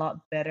I'm a lot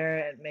better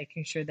at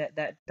making sure that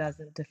that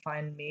doesn't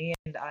define me.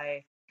 And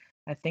I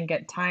think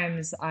at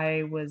times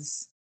I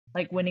was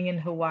like winning in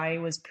Hawaii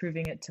was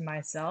proving it to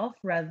myself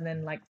rather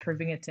than like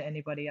proving it to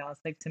anybody else.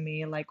 Like to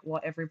me, like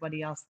what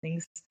everybody else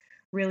thinks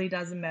really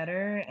doesn't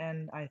matter.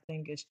 And I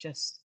think it's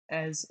just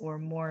as or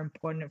more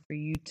important for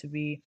you to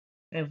be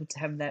able to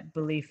have that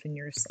belief in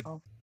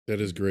yourself.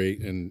 That is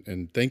great,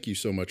 and thank you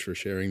so much for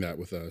sharing that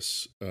with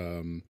us.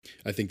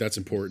 I think that's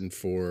important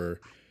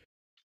for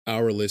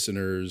our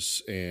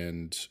listeners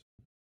and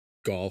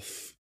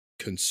golf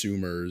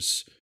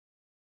consumers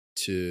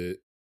to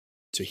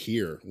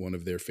hear one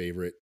of their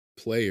favorite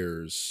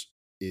players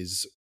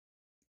is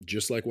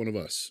just like one of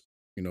us.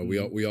 You know,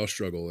 we all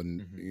struggle,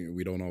 and you know,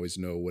 we don't always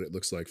know what it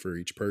looks like for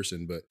each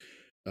person. But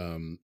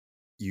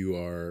you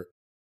are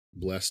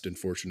blessed and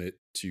fortunate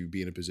to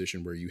be in a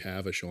position where you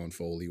have a Sean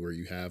Foley, where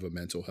you have a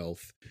mental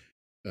health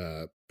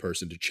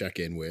person to check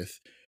in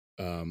with,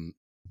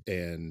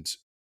 and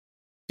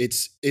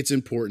it's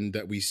important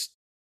that we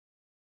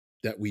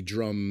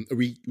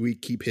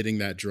keep hitting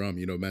that drum.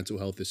 You know, mental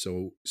health is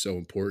so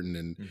important,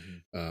 and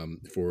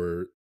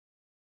for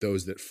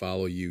those that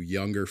follow you,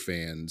 younger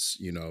fans,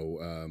 you know,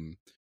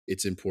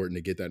 it's important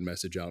to get that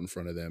message out in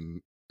front of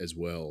them as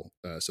well.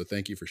 So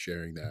thank you for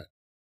sharing that.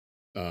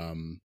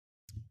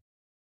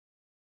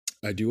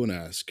 I do want to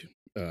ask,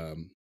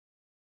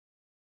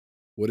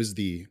 what is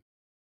the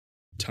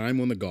time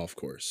on the golf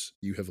course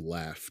you have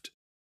laughed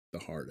the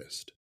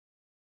hardest?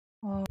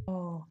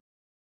 Oh,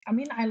 I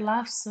mean, I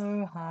laugh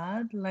so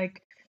hard.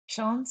 Like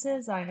Sean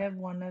says, I have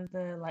one of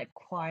the like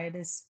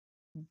quietest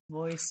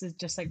voices,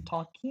 just like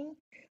talking,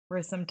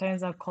 where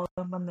sometimes I'll call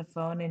him on the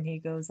phone and he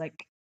goes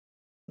like,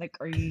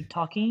 are you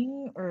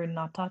talking or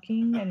not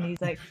talking? And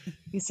he's like,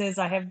 he says,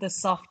 I have the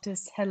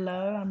softest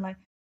hello. I'm like,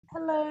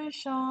 hello,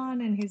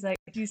 Sean. And he's like,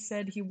 he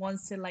said he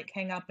wants to like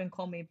hang up and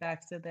call me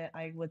back so that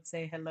I would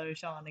say hello,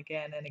 Sean,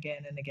 again and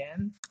again and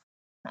again.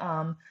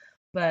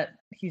 But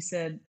he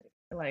said,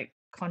 like,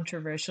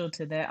 controversial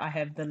to that, I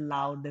have the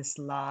loudest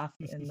laugh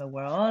in the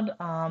world.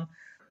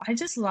 I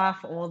just laugh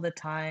all the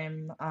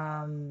time.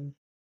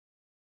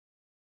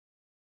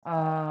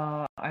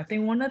 I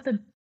think one of the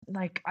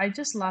like I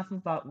just laugh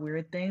about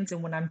weird things,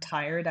 and when I'm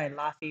tired, I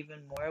laugh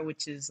even more,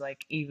 which is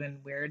like even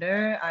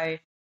weirder. I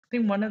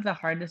think one of the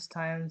hardest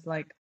times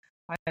like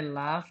I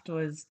laughed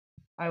was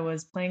I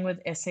was playing with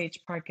SH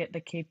Park at the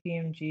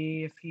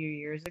KPMG a few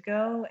years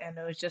ago, and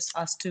it was just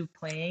us two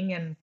playing,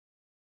 and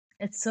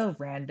it's so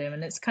random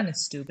and it's kind of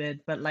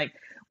stupid, but like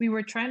we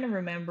were trying to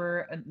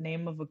remember a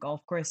name of a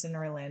golf course in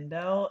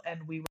Orlando,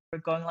 and we were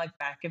going like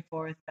back and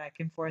forth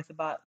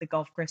about the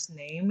golf course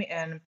name,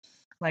 and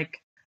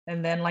like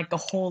and then like a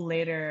hole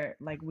later,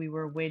 like we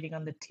were waiting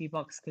on the tee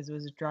box because it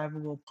was a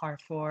drivable par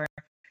four,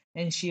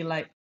 and she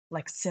like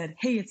said,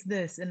 "Hey, it's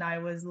this," and I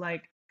was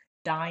like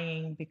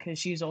dying because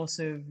she's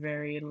also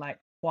very like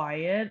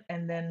quiet,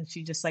 and then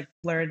she just like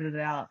blurted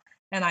it out,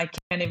 and I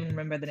can't even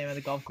remember the name of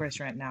the golf course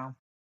right now.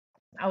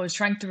 I was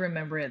trying to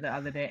remember it the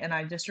other day, and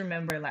I just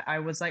remember like I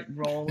was like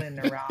rolling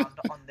around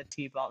on the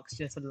tee box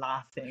just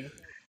laughing.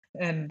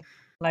 And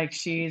like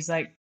she's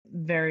like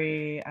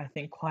very, I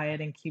think,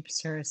 quiet and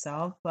keeps to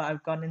herself, but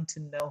I've gotten to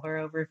know her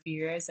over a few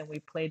years, and we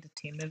played a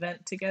team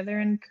event together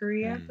in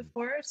Korea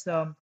before.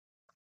 So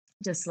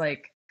just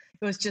like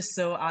it was just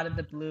so out of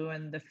the blue,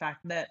 and the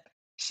fact that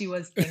she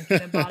was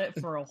thinking about it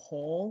for a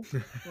whole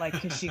like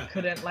because she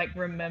couldn't like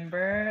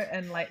remember,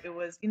 and like it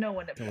was, you know,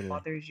 when it Totally.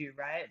 bothers you,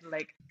 right?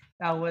 Like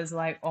I was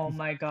like, oh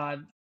my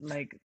god,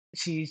 like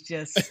she's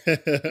just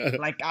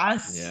like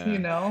us, you Yeah.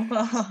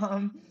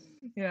 know.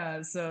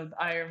 Yeah, so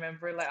I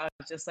remember like I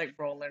was just like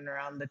rolling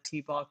around the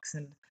tee box,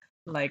 and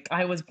like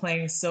I was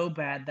playing so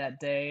bad that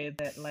day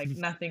that like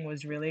nothing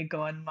was really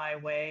going my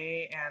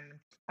way, and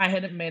I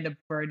hadn't made a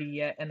birdie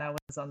yet, and I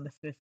was on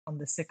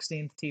the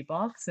 16th tee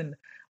box, and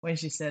when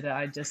she said it,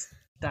 I just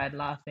died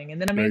laughing, and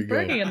then I There made you go.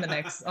 birdie on the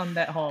next on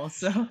that hole,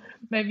 so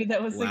maybe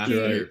that was the Laugh key.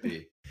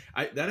 therapy.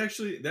 That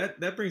actually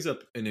that brings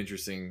up an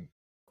interesting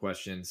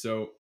question.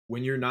 So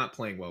when you're not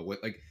playing well,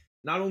 what like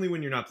not only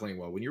when you're not playing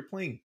well, when you're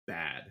playing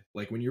bad,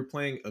 like when you're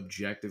playing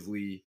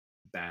objectively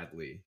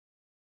badly,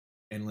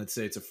 and let's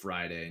say it's a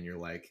Friday and you're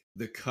like,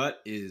 the cut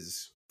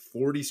is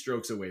 40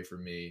 strokes away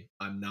from me,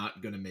 I'm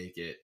not gonna make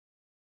it.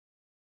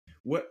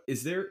 What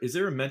is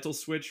there a mental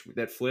switch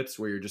that flips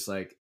where you're just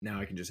like, now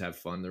I can just have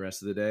fun the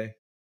rest of the day?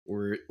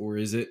 Or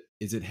is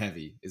it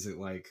heavy? Is it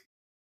like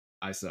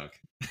I suck?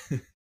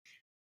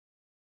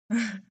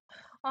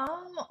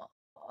 Um,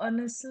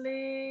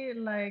 Honestly,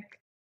 like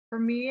for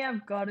me,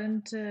 I've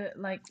gotten to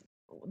like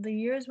the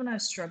years when I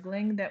was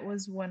struggling, that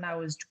was when I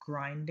was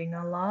grinding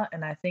a lot,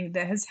 and I think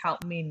that has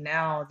helped me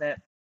now that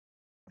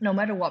no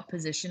matter what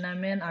position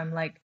I'm in, I'm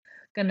like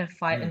gonna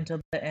fight Mm. until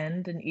the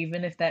end, and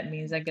even if that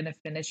means I'm gonna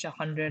finish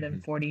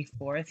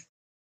 144th,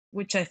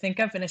 which I think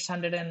I finished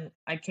 100, and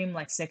I came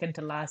like second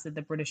to last at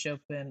the British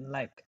Open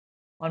like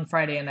on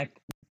Friday, and I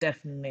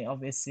definitely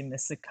obviously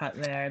missed the cut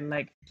there.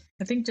 Like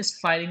I think just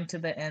fighting to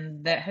the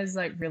end, that has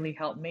like really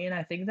helped me, and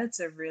I think that's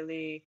a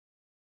really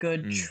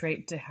good Mm.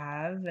 trait to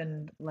have.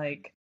 And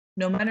like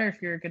no matter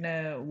if you're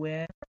gonna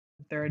win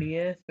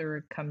 30th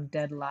or come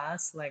dead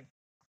last, like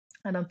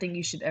I don't think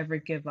you should ever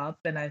give up.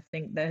 And I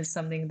think that is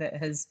something that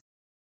has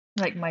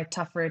like my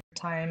tougher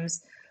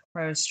times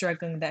where I was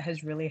struggling, that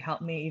has really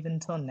helped me even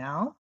till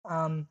now.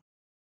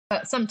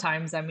 But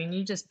sometimes, I mean,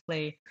 you just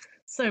play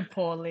so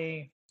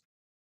poorly,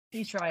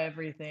 you try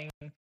everything,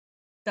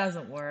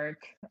 doesn't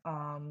work.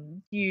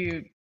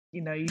 You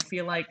know, you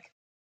feel like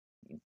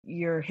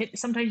you're hit.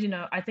 Sometimes, you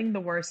know, I think the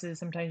worst is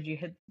sometimes you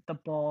hit the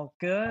ball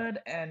good,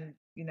 and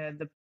you know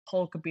the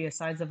hole could be the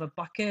size of a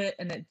bucket,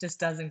 and it just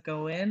doesn't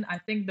go in. I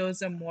think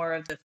those are more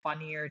of the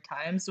funnier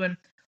times when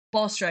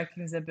ball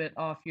striking is a bit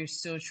off. You're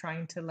still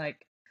trying to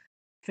like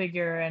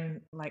figure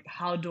and like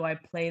how do I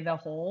play the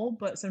hole.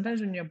 But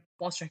sometimes when your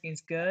ball striking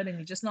is good and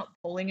you're just not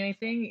pulling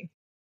anything,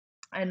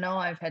 I know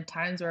I've had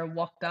times where I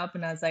walked up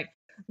and I was like,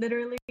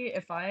 literally,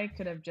 if I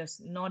could have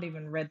just not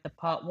even read the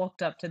putt,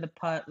 walked up to the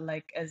putt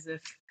like as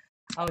if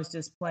I was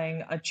just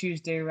playing a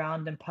Tuesday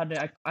round and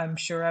putted, I'm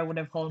sure I would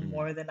have held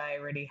more than I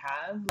already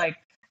have. Like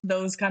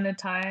those kind of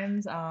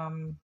times,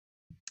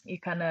 you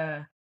kind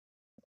of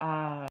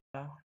uh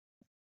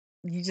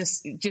you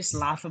just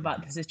laugh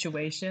about the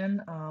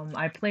situation.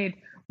 I played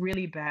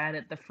really bad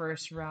at the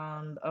first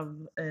round of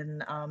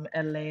in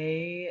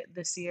LA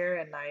this year,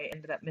 and I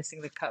ended up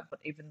missing the cut. But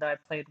even though I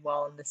played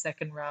well in the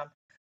second round,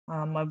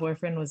 my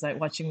boyfriend was like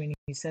watching me, and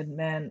he said,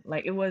 "Man,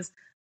 like it was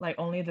like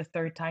only the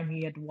third time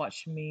he had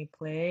watched me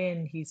play,"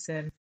 and he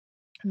said,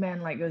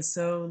 "Man, like it was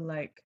so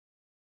like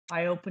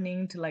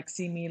eye-opening to like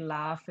see me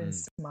laugh and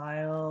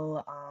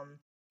smile."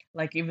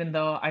 Like even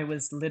though I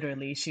was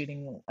literally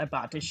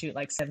about to shoot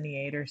like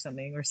 78 or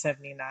something or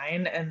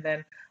 79, and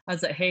then I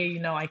was like, hey,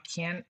 I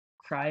can't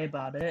cry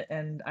about it,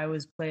 and I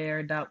was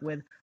paired up with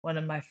one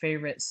of my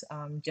favorites,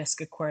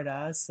 Jessica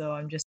Corda, so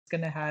I'm just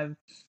gonna have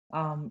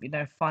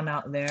fun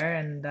out there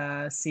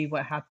and see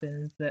what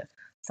happens. But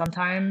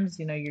sometimes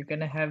you're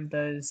gonna have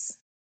those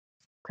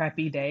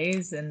crappy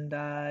days, and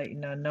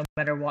no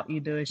matter what you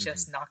do, it's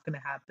just not going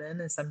to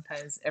happen, and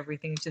sometimes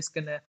everything's just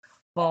going to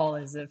fall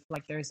as if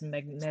like there's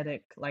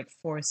magnetic like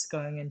force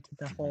going into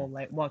the hole.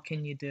 Like what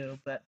can you do?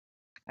 But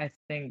I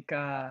think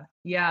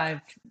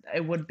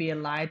it would be a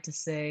lie to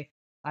say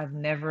I've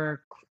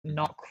never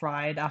not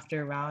cried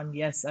after a round.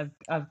 Yes,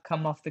 I've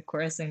come off the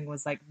course and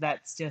was like,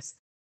 that's just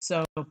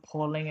so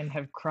appalling, and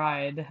have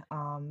cried,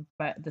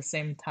 but at the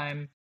same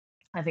time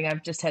I think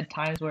I've just had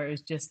times where it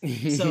was just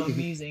so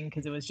amusing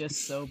because it was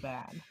just so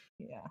bad.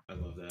 Yeah. I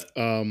love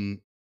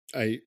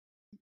that.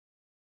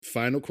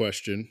 Final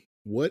question.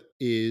 What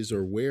is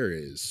or where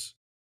is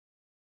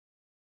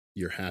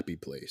your happy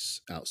place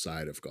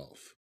outside of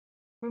golf?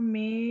 For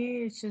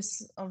me, it's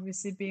just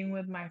obviously being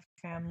with my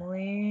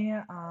family,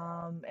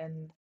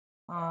 and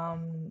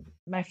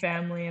my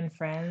family and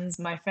friends.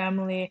 My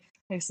family,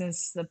 like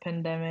since the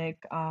pandemic,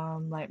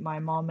 like my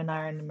mom and I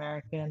are in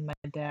America, and my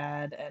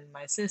dad and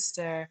my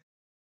sister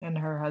and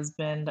her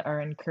husband are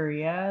in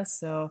Korea.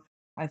 So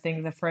I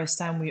think the first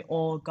time we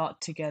all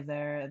got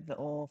together, the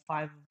all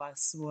five of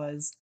us,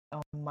 was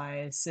on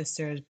my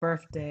sister's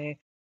birthday,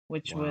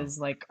 which was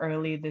like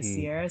early this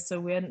year. So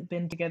we hadn't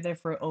been together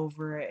for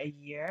over a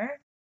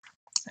year.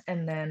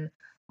 And then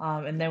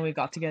we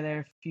got together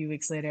a few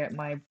weeks later at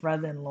my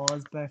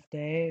brother-in-law's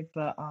birthday.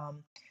 But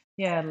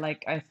yeah,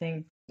 like I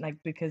think like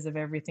because of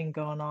everything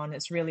going on,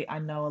 it's really, I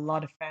know a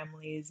lot of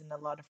families and a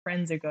lot of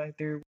friends are going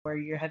through where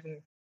you're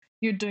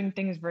doing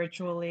things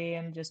virtually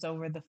and just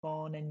over the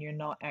phone, and you're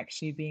not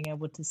actually being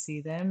able to see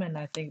them. And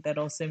I think that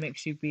also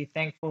makes you be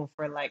thankful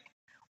for like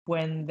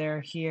when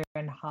they're here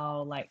and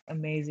how like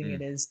amazing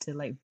it is to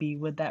like be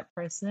with that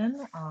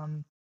person.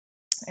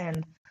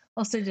 And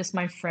also just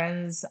my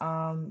friends,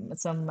 some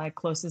of my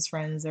closest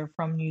friends are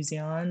from New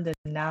Zealand,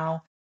 and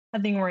now I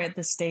think we're at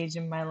the stage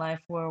in my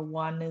life where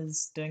one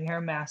is doing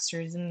her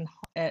master's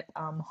at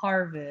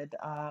Harvard,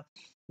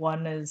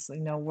 one is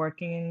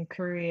working in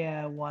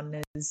Korea,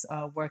 one is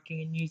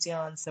working in New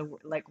Zealand, so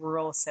like we're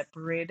all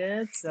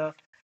separated. So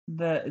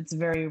it's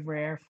very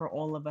rare for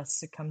all of us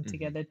to come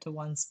together to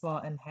one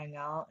spot and hang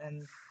out.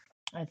 And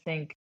I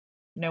think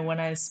when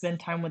I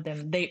spend time with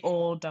them, they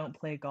all don't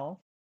play golf.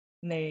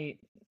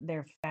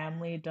 Their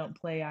family don't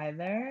play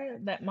either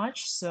that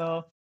much.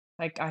 So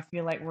like I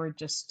feel like we're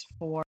just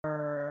four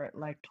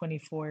like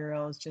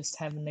 24-year-olds just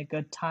having a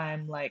good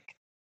time. Like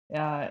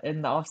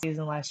in the off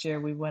season last year,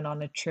 we went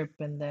on a trip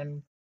and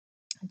then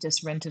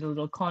just rented a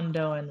little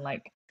condo and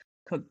like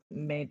cook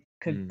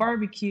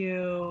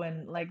barbecue,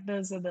 and like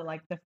those are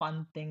the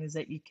fun things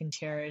that you can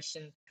cherish.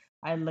 And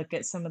I look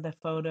at some of the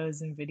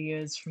photos and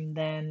videos from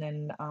then,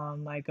 and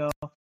I go,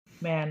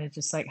 man, it's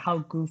just like how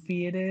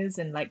goofy it is,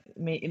 and like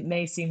it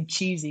may seem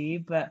cheesy,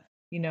 but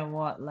you know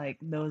what? Like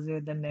those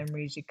are the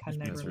memories you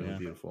kind of That's remember. really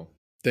beautiful.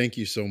 Thank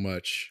you so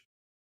much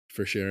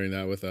for sharing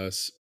that with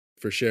us,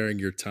 for sharing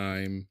your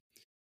time.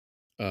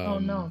 Oh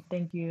no,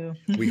 thank you.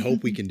 We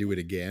hope we can do it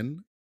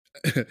again.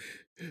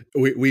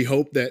 we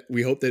hope that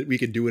we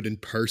can do it in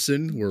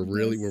person. We're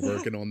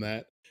working on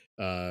that.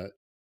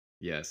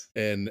 Yes.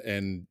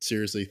 And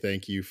seriously,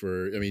 thank you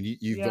for, I mean,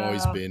 you've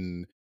always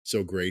been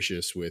so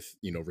gracious with,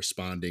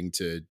 responding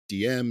to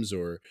DMs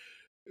or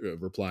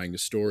replying to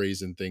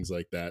stories and things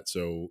like that.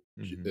 So,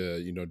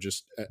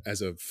 just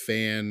as a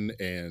fan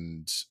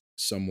and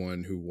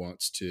someone who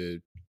wants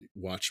to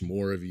watch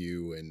more of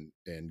you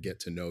and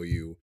get to know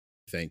you,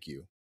 thank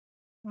you.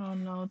 Oh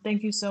no,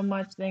 thank you so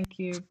much. Thank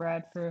you,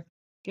 Brad, for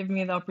giving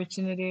me the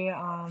opportunity.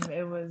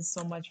 It was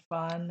so much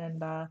fun,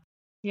 and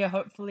yeah,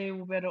 hopefully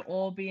we'll be able to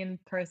all be in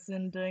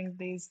person doing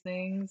these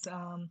things.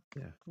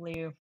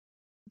 Hopefully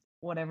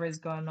whatever is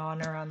going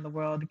on around the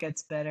world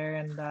gets better,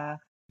 and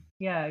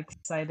yeah,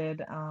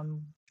 excited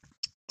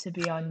to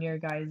be on your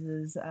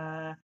guys's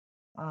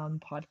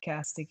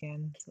podcast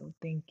again. So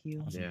thank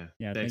you. Yeah.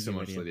 Yeah, Thanks so thank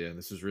you, much, Lydia. Lydia.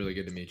 This was really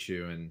good to meet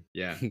you. And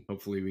yeah,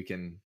 hopefully we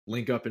can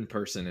link up in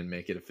person and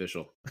make it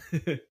official.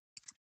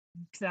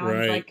 Sounds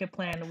Right. like a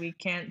plan. We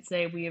can't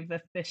say we have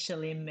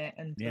officially met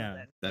until Yeah,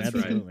 then. That's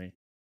right. absolutely.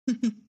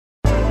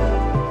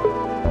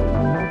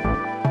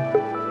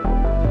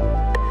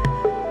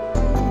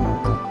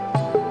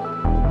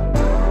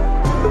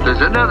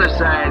 There's another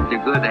side to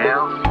good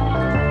health,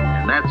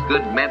 and that's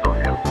good mental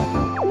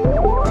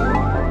health.